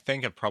 strikes me. I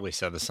think I've probably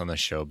said this on the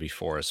show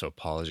before, so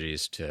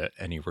apologies to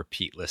any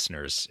repeat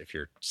listeners if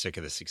you're sick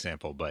of this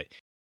example, but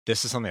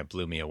this is something that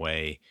blew me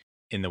away.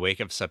 In the wake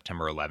of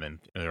September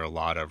 11th, there are a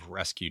lot of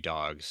rescue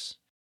dogs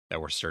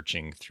that were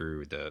searching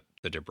through the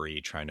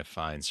debris trying to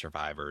find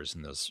survivors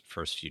in those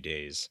first few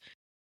days.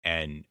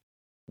 And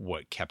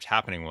what kept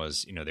happening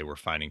was, they were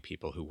finding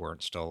people who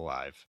weren't still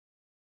alive.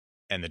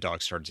 And the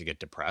dogs started to get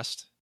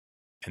depressed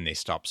and they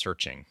stopped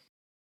searching,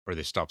 or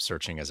they stopped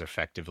searching as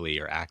effectively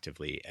or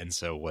actively. And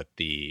so what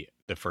the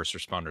first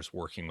responders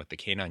working with the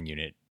canine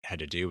unit had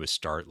to do was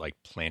start like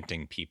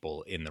planting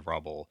people in the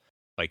rubble,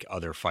 like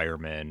other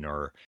firemen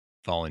or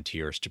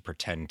volunteers, to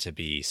pretend to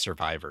be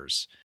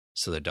survivors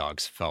So the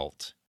dogs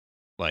felt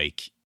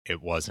like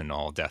it wasn't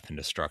all death and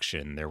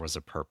destruction. There was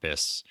a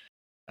purpose.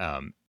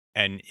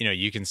 And,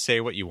 you can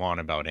say what you want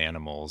about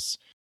animals.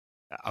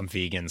 I'm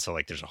vegan, so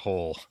like there's a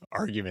whole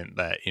argument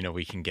that,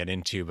 we can get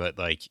into. But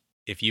like,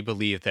 if you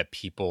believe that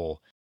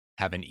people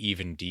have an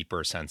even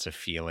deeper sense of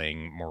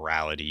feeling,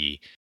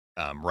 morality,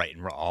 right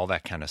and wrong, all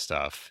that kind of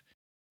stuff.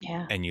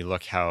 Yeah. And you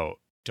look how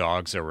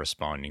dogs are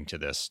responding to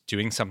this,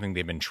 doing something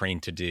they've been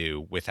trained to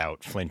do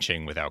without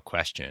flinching, without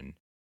question.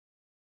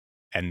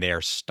 And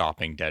they're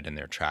stopping dead in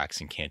their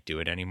tracks and can't do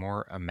it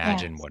anymore.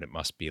 Imagine what it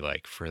must be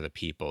like for the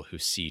people who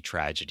see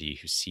tragedy,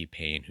 who see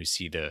pain, who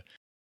see the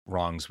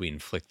wrongs we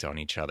inflict on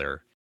each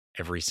other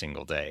every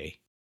single day.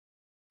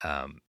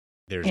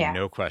 There's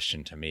no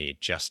question to me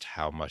just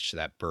how much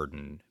that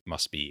burden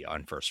must be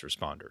on first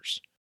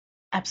responders.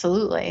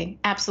 Absolutely.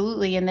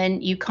 Absolutely. And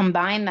then you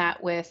combine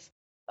that with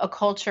a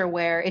culture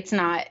where it's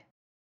not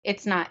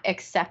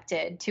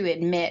accepted to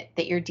admit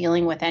that you're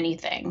dealing with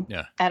anything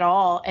at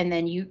all. And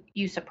then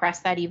you suppress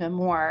that even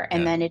more.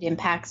 And then it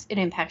impacts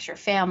your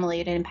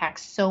family. It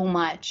impacts so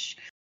much.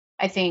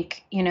 I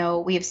think,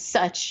 we have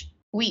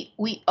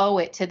we owe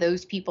it to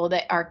those people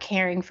that are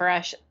caring for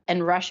us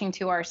and rushing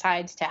to our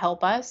sides to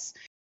help us,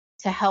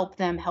 to help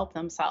them help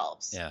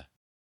themselves. Yeah.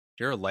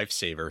 You're a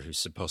lifesaver who's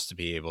supposed to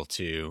be able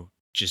to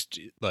just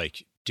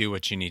like do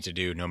what you need to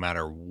do no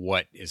matter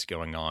what is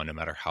going on, no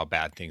matter how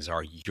bad things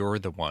are. You're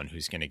the one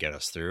who's going to get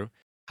us through.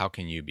 How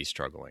can you be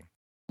struggling?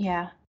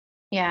 Yeah.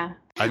 Yeah.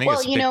 I think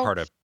it's a big part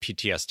of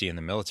PTSD in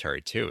the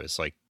military too. It's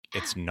like,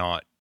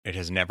 it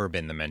has never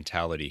been the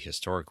mentality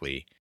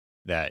historically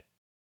that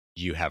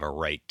you have a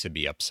right to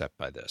be upset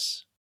by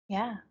this.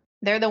 Yeah.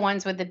 They're the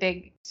ones with the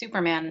big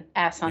Superman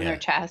S on their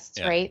chests,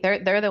 right?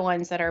 They're the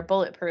ones that are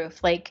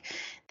bulletproof. Like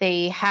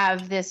they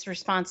have this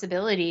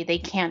responsibility. They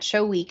can't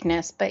show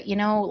weakness, but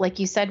like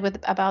you said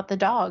about the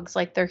dogs,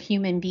 like they're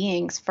human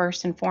beings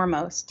first and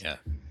foremost. Yeah.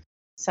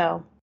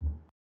 So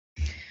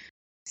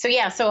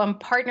I'm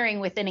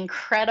partnering with an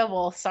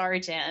incredible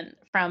sergeant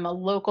from a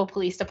local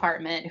police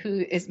department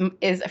who is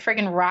a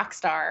friggin' rock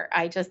star.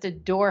 I just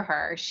adore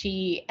her.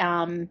 She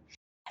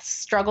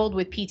struggled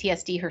with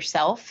PTSD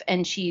herself,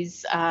 and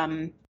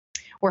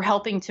we're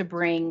helping to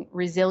bring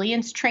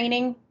resilience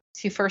training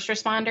to first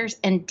responders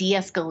and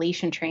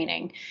de-escalation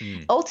training,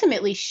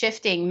 ultimately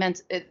shifting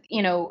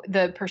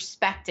the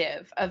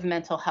perspective of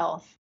mental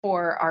health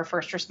for our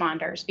first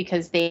responders,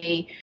 because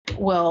they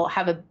will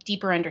have a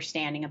deeper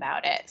understanding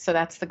about it. So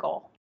that's the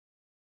goal.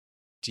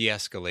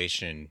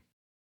 De-escalation.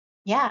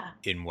 Yeah.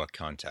 In what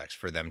context?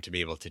 For them to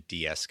be able to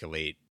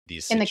de-escalate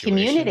these in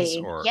situations?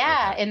 The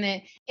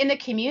community. In the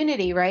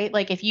community, right?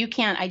 Like if you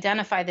can't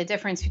identify the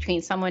difference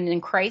between someone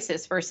in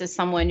crisis versus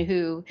someone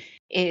who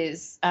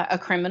is a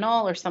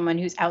criminal or someone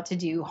who's out to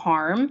do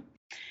harm,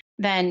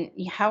 then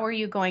how are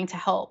you going to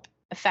help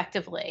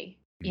effectively,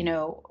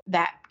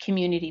 that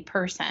community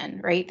person,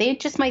 right? They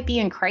just might be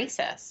in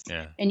crisis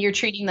and you're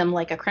treating them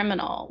like a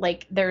criminal.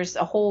 Like there's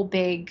a whole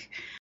big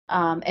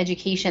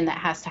education that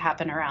has to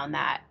happen around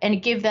that,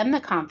 and give them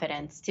the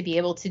confidence to be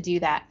able to do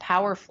that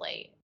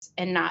powerfully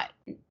and not,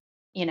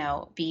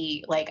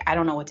 be like, I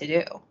don't know what to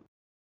do.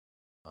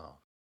 Oh,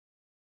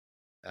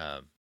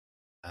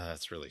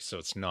 that's really, so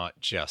it's not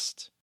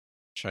just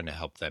trying to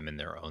help them in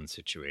their own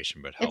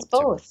situation, but help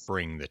to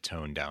bring the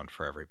tone down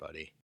for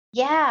everybody.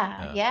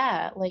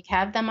 Yeah. Like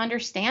have them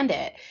understand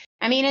it.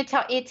 I mean,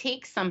 it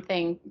takes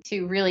something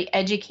to really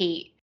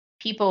educate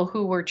people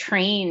who were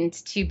trained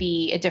to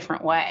be a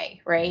different way,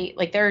 right?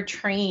 Like they're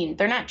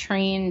not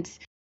trained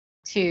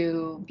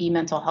to be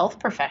mental health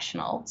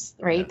professionals,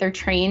 right? Yeah. They're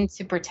trained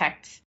to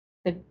protect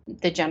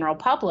the general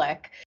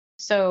public.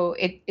 So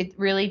it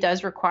really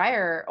does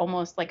require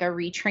almost like a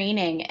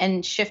retraining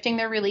and shifting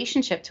their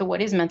relationship to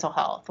what is mental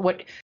health.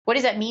 What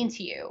does that mean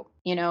to you?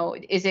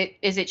 Is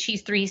it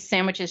she's 3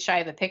 sandwiches shy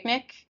of a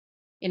picnic?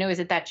 Is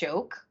it that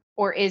joke?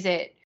 Or is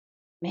it,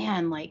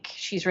 man, like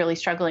she's really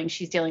struggling.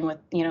 She's dealing with,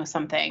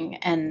 something.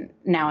 And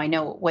now I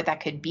know what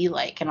that could be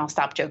like, and I'll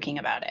stop joking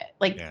about it.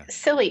 Like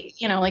silly,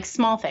 like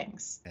small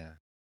things. Yeah.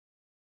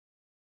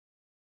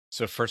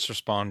 So first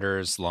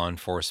responders, law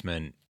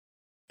enforcement,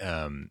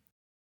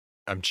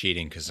 I'm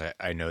cheating because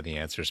I know the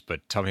answers,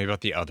 but tell me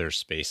about the other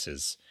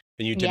spaces.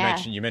 And you did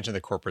mention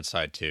the corporate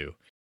side too.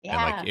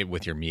 Yeah. And like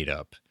with your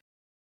meetup.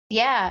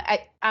 Yeah,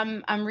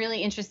 I'm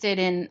really interested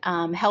in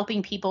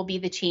helping people be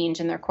the change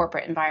in their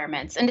corporate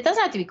environments. And it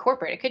doesn't have to be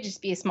corporate. It could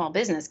just be a small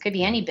business. It could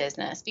be any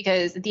business.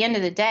 Because at the end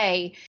of the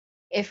day,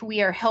 if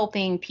we are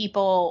helping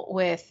people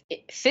with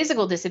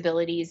physical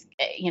disabilities,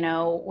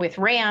 with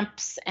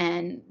ramps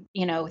and,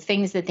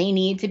 things that they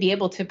need to be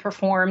able to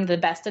perform the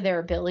best of their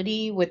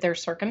ability with their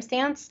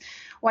circumstance,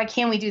 why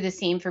can't we do the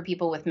same for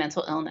people with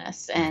mental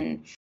illness?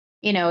 And,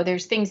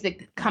 there's things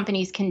that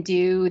companies can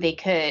do. They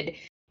could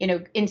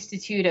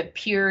institute a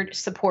peer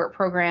support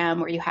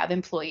program where you have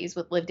employees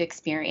with lived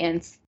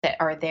experience that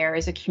are there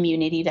as a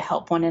community to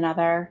help one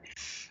another.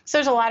 So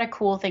there's a lot of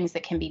cool things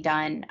that can be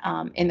done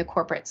in the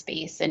corporate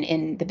space and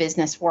in the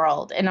business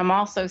world. And I'm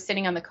also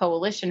sitting on the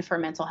Coalition for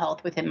Mental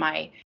Health within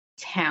my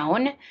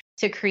town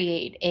to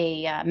create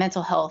a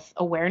mental health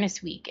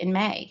awareness week in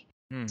May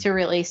Hmm. to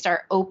really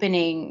start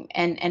opening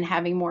and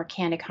having more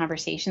candid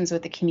conversations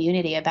with the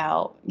community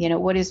about,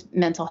 what does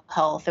mental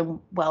health and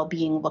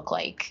well-being look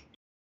like?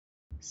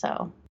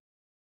 So,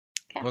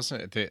 yeah.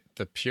 Wasn't it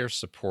the peer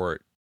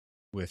support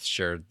with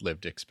shared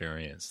lived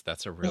experience?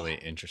 That's a really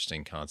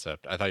interesting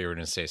concept. I thought you were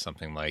going to say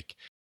something like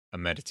a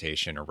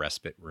meditation or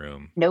respite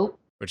room, Nope.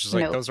 which is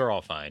like, Nope. those are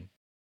all fine.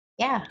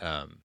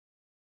 Yeah.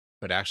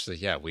 But actually,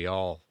 yeah, we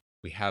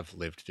have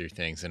lived through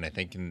things. And I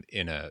think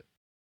in a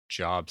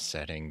job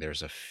setting,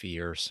 there's a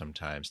fear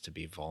sometimes to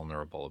be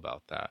vulnerable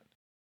about that.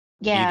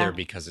 Yeah. Either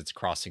because it's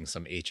crossing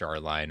some HR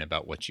line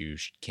about what you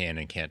can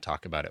and can't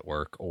talk about at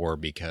work, or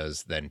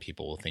because then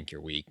people will think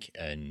you're weak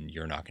and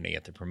you're not going to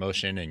get the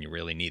promotion and you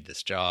really need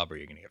this job, or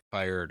you're going to get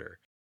fired, or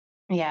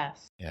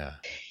Yes. yeah.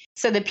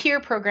 So the peer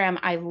program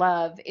I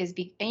love is,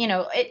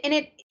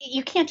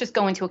 you can't just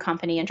go into a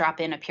company and drop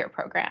in a peer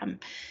program.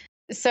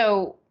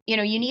 So, you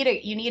need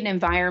an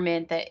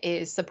environment that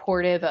is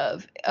supportive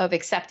of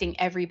accepting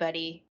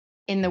everybody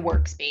in the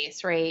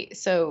workspace, right?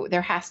 So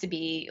there has to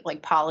be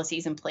like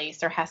policies in place.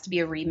 There has to be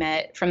a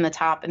remit from the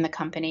top in the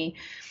company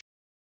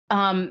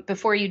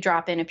before you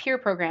drop in a peer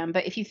program.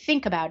 But if you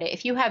think about it,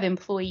 if you have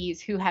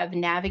employees who have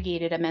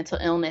navigated a mental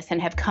illness and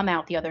have come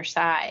out the other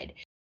side,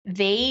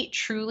 they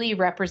truly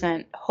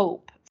represent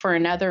hope for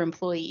another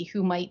employee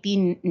who might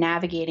be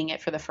navigating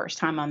it for the first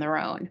time on their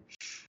own.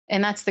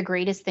 And that's the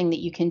greatest thing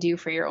that you can do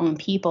for your own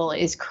people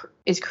is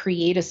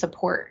create a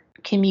support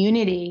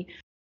community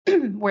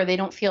where they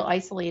don't feel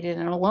isolated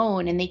and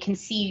alone, and they can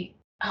see,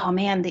 oh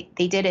man,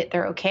 they did it.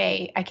 They're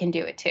okay. I can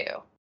do it too.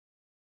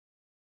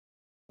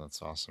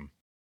 That's awesome.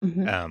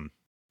 Mm-hmm.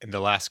 In the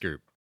last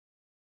group,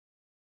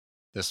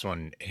 this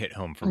one hit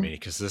home for me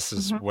because this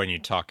is when you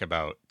talk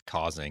about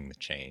causing the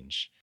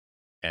change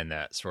and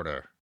that sort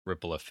of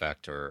ripple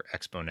effect or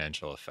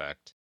exponential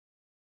effect.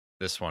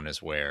 This one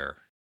is where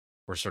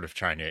we're sort of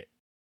trying to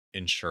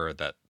ensure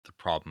that the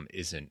problem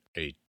isn't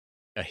a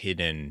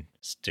hidden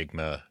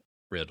stigma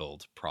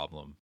riddled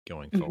problem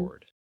going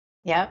forward.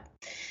 Yep.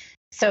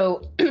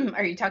 So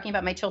are you talking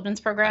about my children's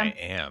program? I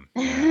am.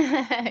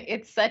 Yeah.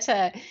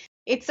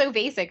 It's so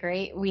basic,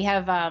 right? We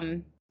have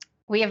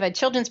a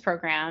children's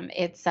program.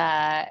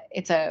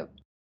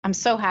 I'm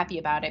so happy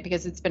about it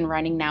because it's been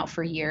running now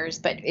for years,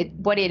 but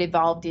what it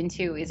evolved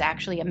into is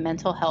actually a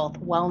mental health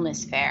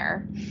wellness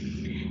fair,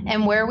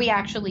 and where we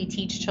actually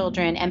teach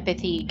children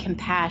empathy,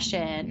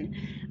 compassion,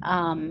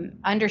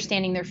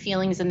 understanding their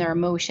feelings and their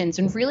emotions,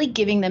 and really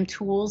giving them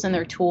tools in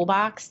their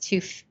toolbox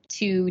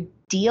to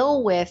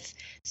deal with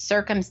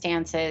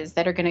circumstances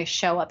that are going to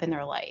show up in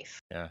their life.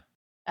 Yeah.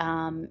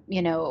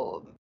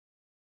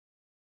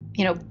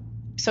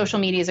 Social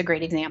media is a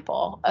great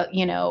example,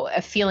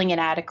 of feeling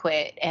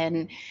inadequate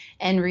and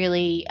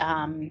really,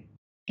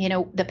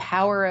 the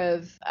power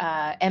of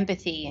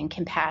empathy and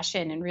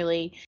compassion, and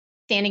really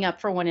standing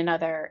up for one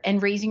another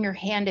and raising your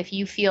hand if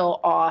you feel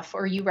off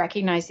or you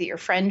recognize that your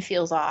friend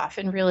feels off,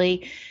 and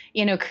really,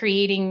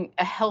 creating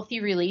a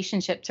healthy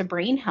relationship to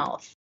brain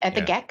health at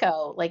the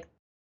get-go. Like,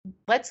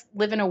 let's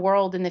live in a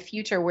world in the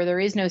future where there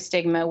is no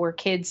stigma, where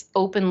kids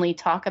openly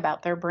talk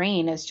about their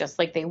brain as just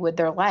like they would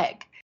their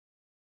leg.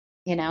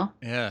 Yeah.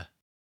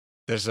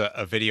 There's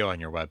a video on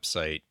your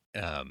website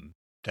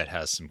that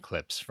has some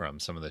clips from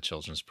some of the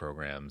children's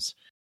programs,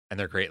 and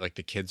they're great. Like,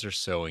 the kids are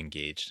so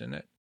engaged in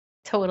it.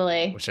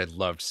 Totally. Which I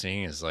loved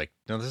seeing, is like,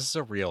 no, this is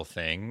a real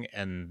thing,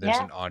 and there's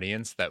an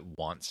audience that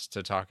wants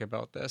to talk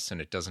about this, and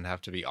it doesn't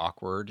have to be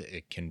awkward.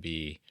 It can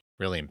be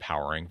really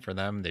empowering for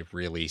them. They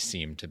really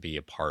seem to be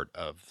a part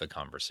of the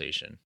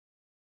conversation.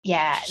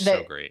 Yeah.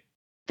 So great.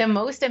 The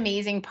most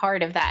amazing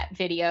part of that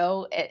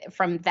video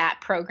from that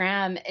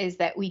program is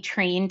that we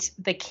trained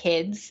the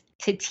kids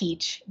to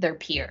teach their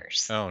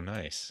peers. Oh,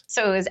 nice.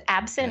 So it was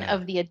absent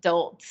of the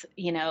adults,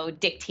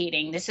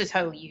 dictating, this is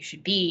how you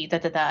should be,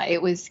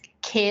 It was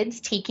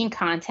kids taking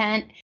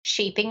content,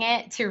 shaping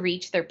it to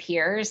reach their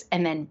peers,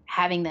 and then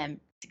having them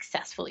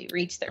successfully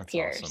reach their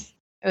peers. Awesome.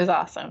 It was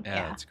awesome.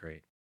 Yeah, that's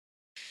great.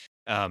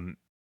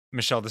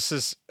 Michelle, this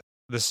is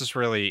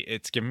really,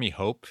 it's given me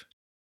hope.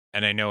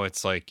 And I know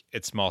it's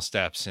small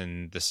steps,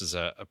 and this is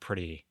a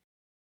pretty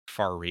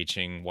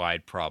far-reaching,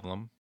 wide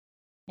problem.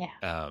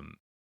 Yeah.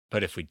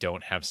 But if we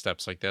don't have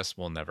steps like this,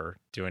 we'll never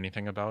do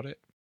anything about it.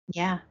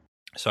 Yeah.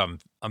 So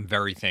I'm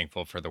very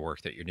thankful for the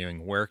work that you're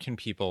doing. Where can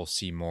people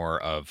see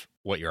more of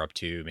what you're up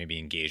to? Maybe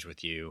engage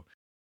with you.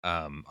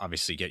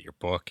 Obviously, get your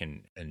book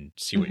and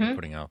see what you're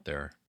putting out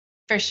there.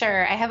 For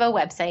sure. I have a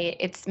website.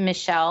 It's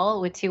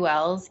Michelle with 2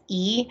 L's,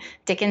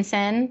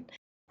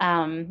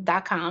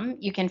 Dickinson.com.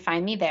 You can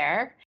find me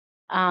there.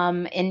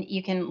 And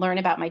you can learn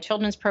about my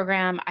children's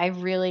program. I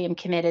really am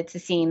committed to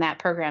seeing that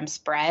program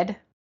spread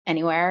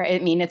anywhere. I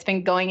mean, it's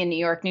been going in New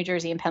York, New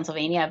Jersey, and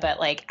Pennsylvania, but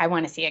I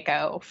want to see it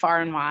go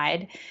far and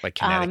wide. Like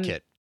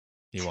Connecticut.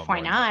 Why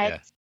not? Yeah.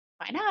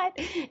 Why not?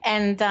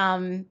 And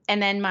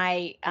then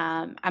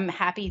I'm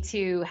happy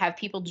to have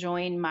people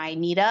join my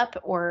meetup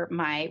or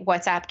my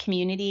WhatsApp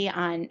community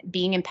on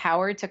being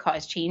empowered to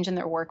cause change in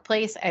their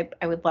workplace. I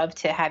would love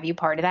to have you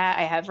part of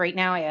that. Right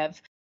now, I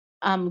have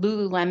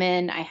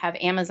Lululemon, I have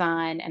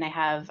Amazon, and I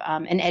have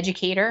an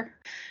educator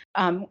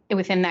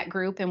within that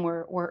group. And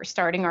we're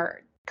starting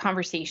our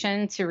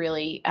conversation to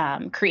really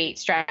create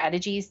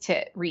strategies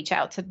to reach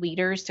out to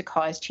leaders to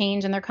cause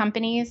change in their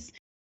companies.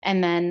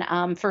 And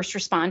then first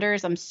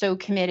responders, I'm so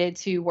committed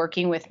to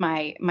working with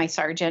my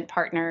sergeant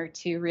partner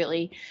to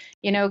really,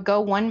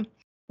 go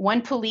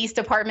one police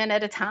department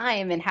at a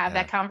time and have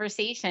that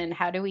conversation.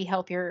 How do we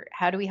help your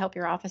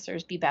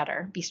officers be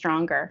better, be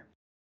stronger?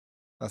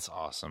 That's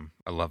awesome.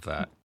 I love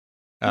that.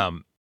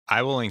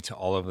 I will link to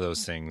all of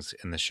those things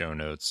in the show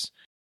notes.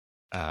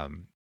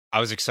 I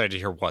was excited to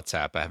hear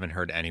WhatsApp. I haven't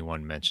heard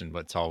anyone mention,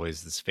 but it's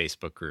always this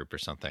Facebook group or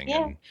something.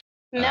 Yeah. And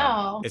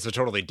no, it's a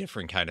totally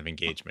different kind of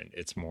engagement.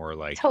 It's more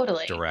like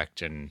totally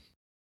direct, and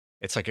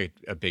it's like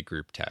a big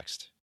group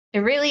text. It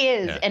really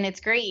is. Yeah. And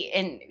it's great.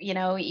 And,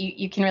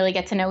 you can really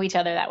get to know each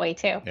other that way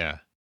too. Yeah.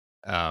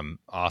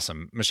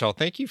 Awesome. Michelle,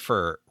 thank you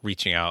for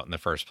reaching out in the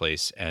first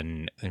place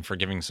and for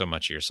giving so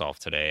much of yourself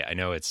today. I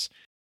know it's,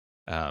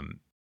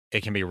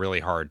 it can be really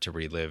hard to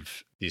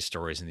relive these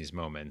stories and these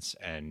moments,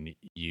 and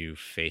you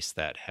face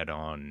that head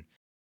on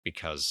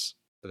because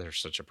there's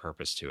such a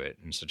purpose to it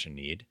and such a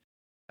need.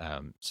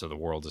 So the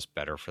world is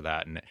better for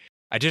that. And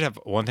I did have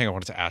one thing I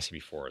wanted to ask you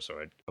before, so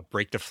I'll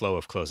break the flow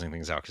of closing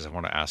things out because I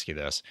want to ask you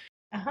this.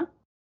 Uh-huh.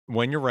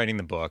 When you're writing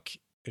the book,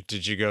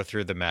 did you go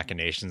through the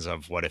machinations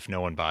of what if no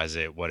one buys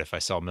it? What if I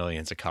sell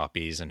millions of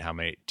copies, and how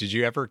many? Did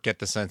you ever get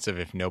the sense of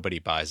if nobody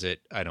buys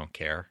it, I don't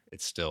care?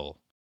 It's still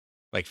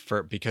like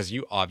because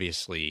you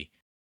obviously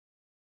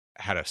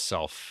had a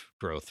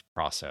self-growth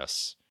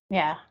process.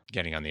 Yeah.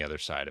 Getting on the other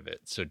side of it.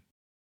 So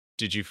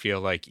did you feel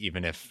like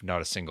even if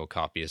not a single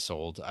copy is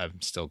sold,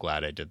 I'm still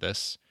glad I did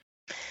this?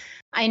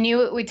 I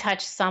knew it would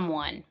touch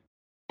someone.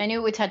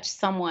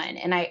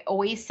 And I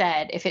always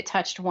said if it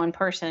touched one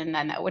person,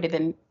 then that would have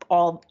been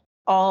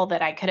all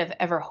that I could have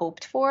ever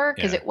hoped for,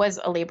 because it was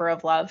a labor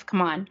of love.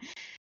 Come on.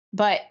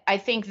 But I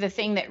think the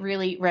thing that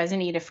really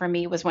resonated for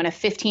me was when a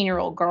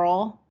 15-year-old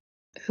girl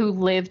who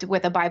lived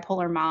with a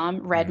bipolar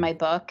mom read my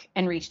book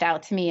and reached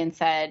out to me and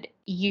said,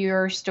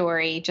 your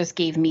story just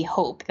gave me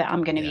hope that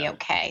I'm going to be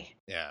okay.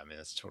 Yeah, I mean,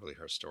 that's totally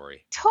her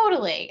story.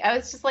 Totally. I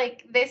was just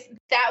like,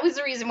 that was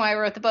the reason why I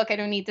wrote the book. I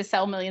don't need to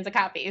sell millions of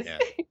copies. Yeah.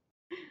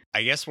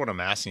 I guess what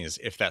I'm asking is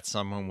if that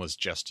someone was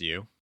just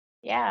you.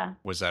 Yeah.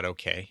 Was that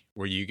okay?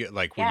 Were you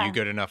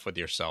good enough with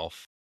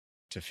yourself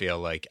to feel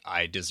like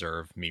I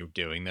deserve me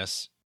doing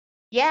this?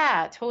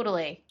 Yeah,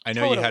 totally. I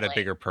know you had a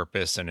bigger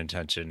purpose and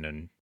intention,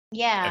 and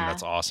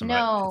that's awesome.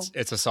 No.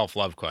 It's a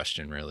self-love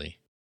question, really.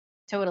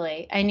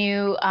 Totally. I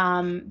knew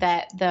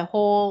that the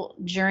whole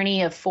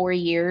journey of 4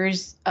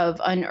 years of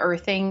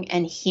unearthing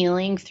and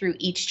healing through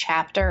each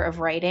chapter of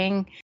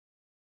writing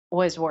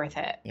was worth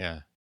it.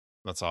 Yeah,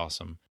 that's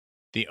awesome.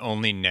 The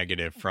only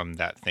negative from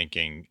that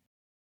thinking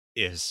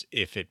is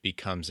if it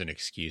becomes an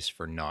excuse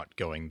for not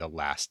going the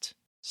last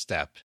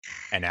step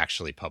and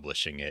actually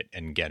publishing it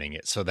and getting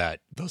it, so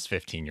that those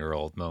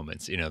 15-year-old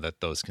moments,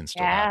 that those can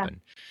still happen.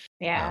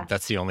 Yeah.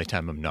 That's the only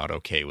time I'm not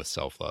okay with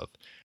self-love.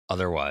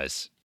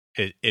 Otherwise,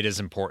 it is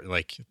important.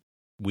 Like,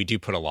 we do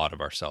put a lot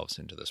of ourselves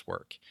into this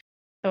work.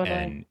 Totally.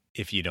 And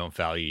if you don't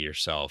value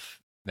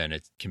yourself, then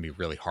it can be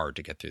really hard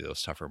to get through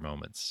those tougher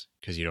moments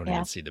because you don't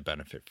even see the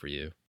benefit for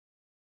you.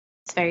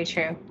 It's very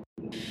true.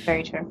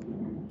 Very true.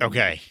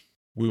 Okay.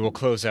 We will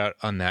close out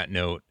on that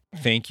note.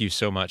 Thank you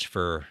so much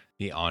for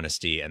the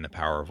honesty and the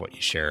power of what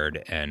you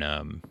shared.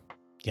 And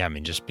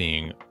just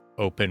being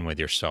open with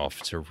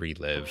yourself to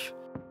relive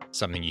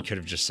something you could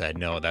have just said,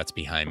 no, that's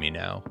behind me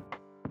now.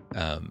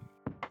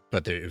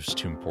 But it was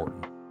too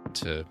important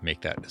to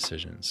make that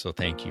decision. So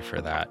thank you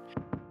for that.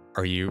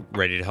 Are you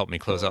ready to help me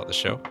close out the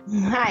show?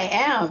 I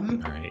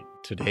am. All right.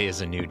 Today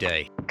is a new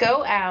day.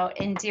 Go out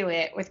and do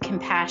it with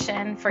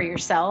compassion for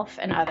yourself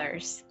and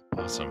others.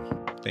 Awesome.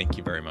 Thank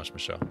you very much,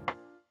 Michelle.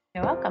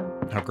 You're welcome.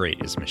 How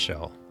great is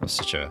Michelle? It was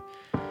such a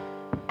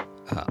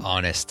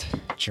honest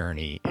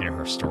journey in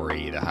her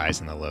story, the highs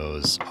and the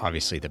lows,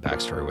 obviously the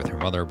backstory with her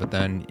mother, but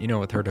then,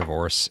 with her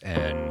divorce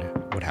and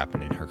what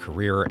happened in her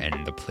career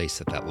and the place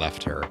that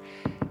left her.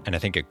 And I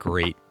think a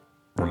great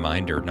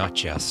reminder, not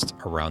just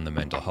around the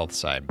mental health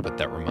side, but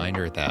that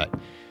reminder that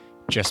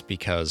just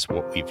because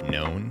what we've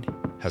known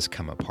has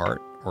come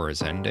apart or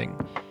is ending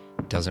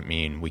doesn't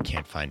mean we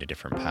can't find a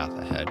different path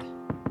ahead.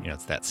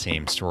 It's that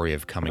same story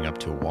of coming up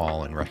to a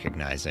wall and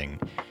recognizing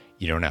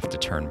you don't have to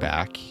turn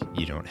back.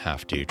 You don't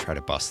have to try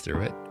to bust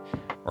through it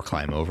or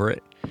climb over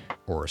it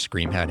or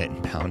scream at it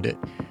and pound it.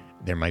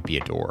 There might be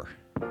a door.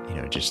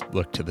 Just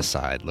look to the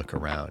side, look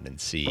around and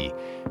see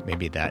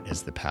maybe that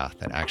is the path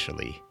that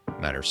actually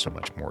matters so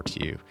much more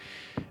to you.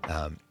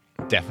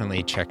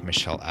 Definitely check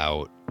Michelle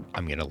out.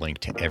 I'm going to link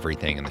to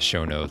everything in the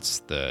show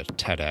notes, the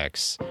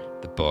TEDx,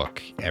 the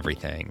book,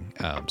 everything.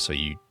 So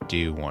you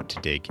do want to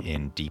dig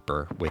in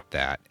deeper with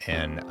that.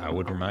 And I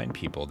would remind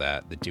people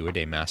that the Do a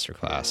Day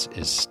Masterclass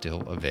is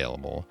still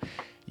available.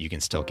 You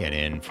can still get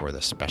in for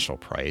the special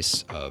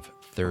price of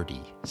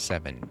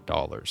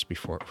 $37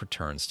 before it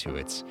returns to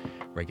its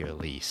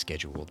regularly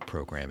scheduled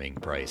programming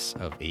price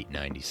of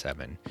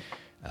 $8.97.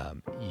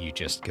 You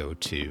just go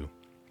to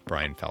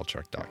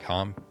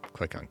brianfalchuk.com,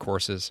 click on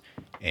courses,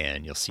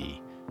 and you'll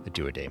see the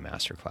Do a Day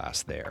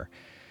Masterclass there.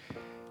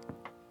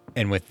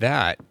 And with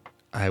that,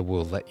 I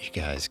will let you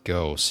guys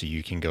go so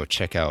you can go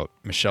check out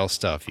Michelle's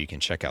stuff. You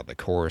can check out the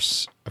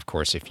course. Of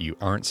course, if you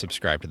aren't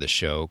subscribed to the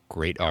show,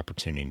 great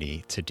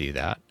opportunity to do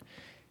that.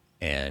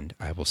 And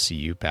I will see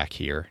you back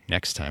here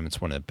next time.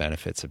 It's one of the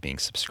benefits of being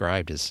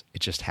subscribed is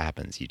it just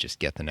happens. You just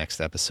get the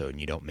next episode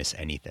and you don't miss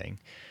anything.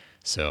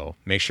 So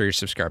make sure you're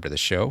subscribed to the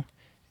show,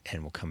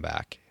 and we'll come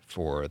back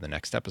for the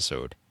next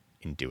episode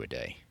in Do a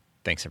Day.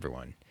 Thanks,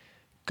 everyone.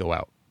 Go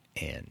out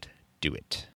and do it.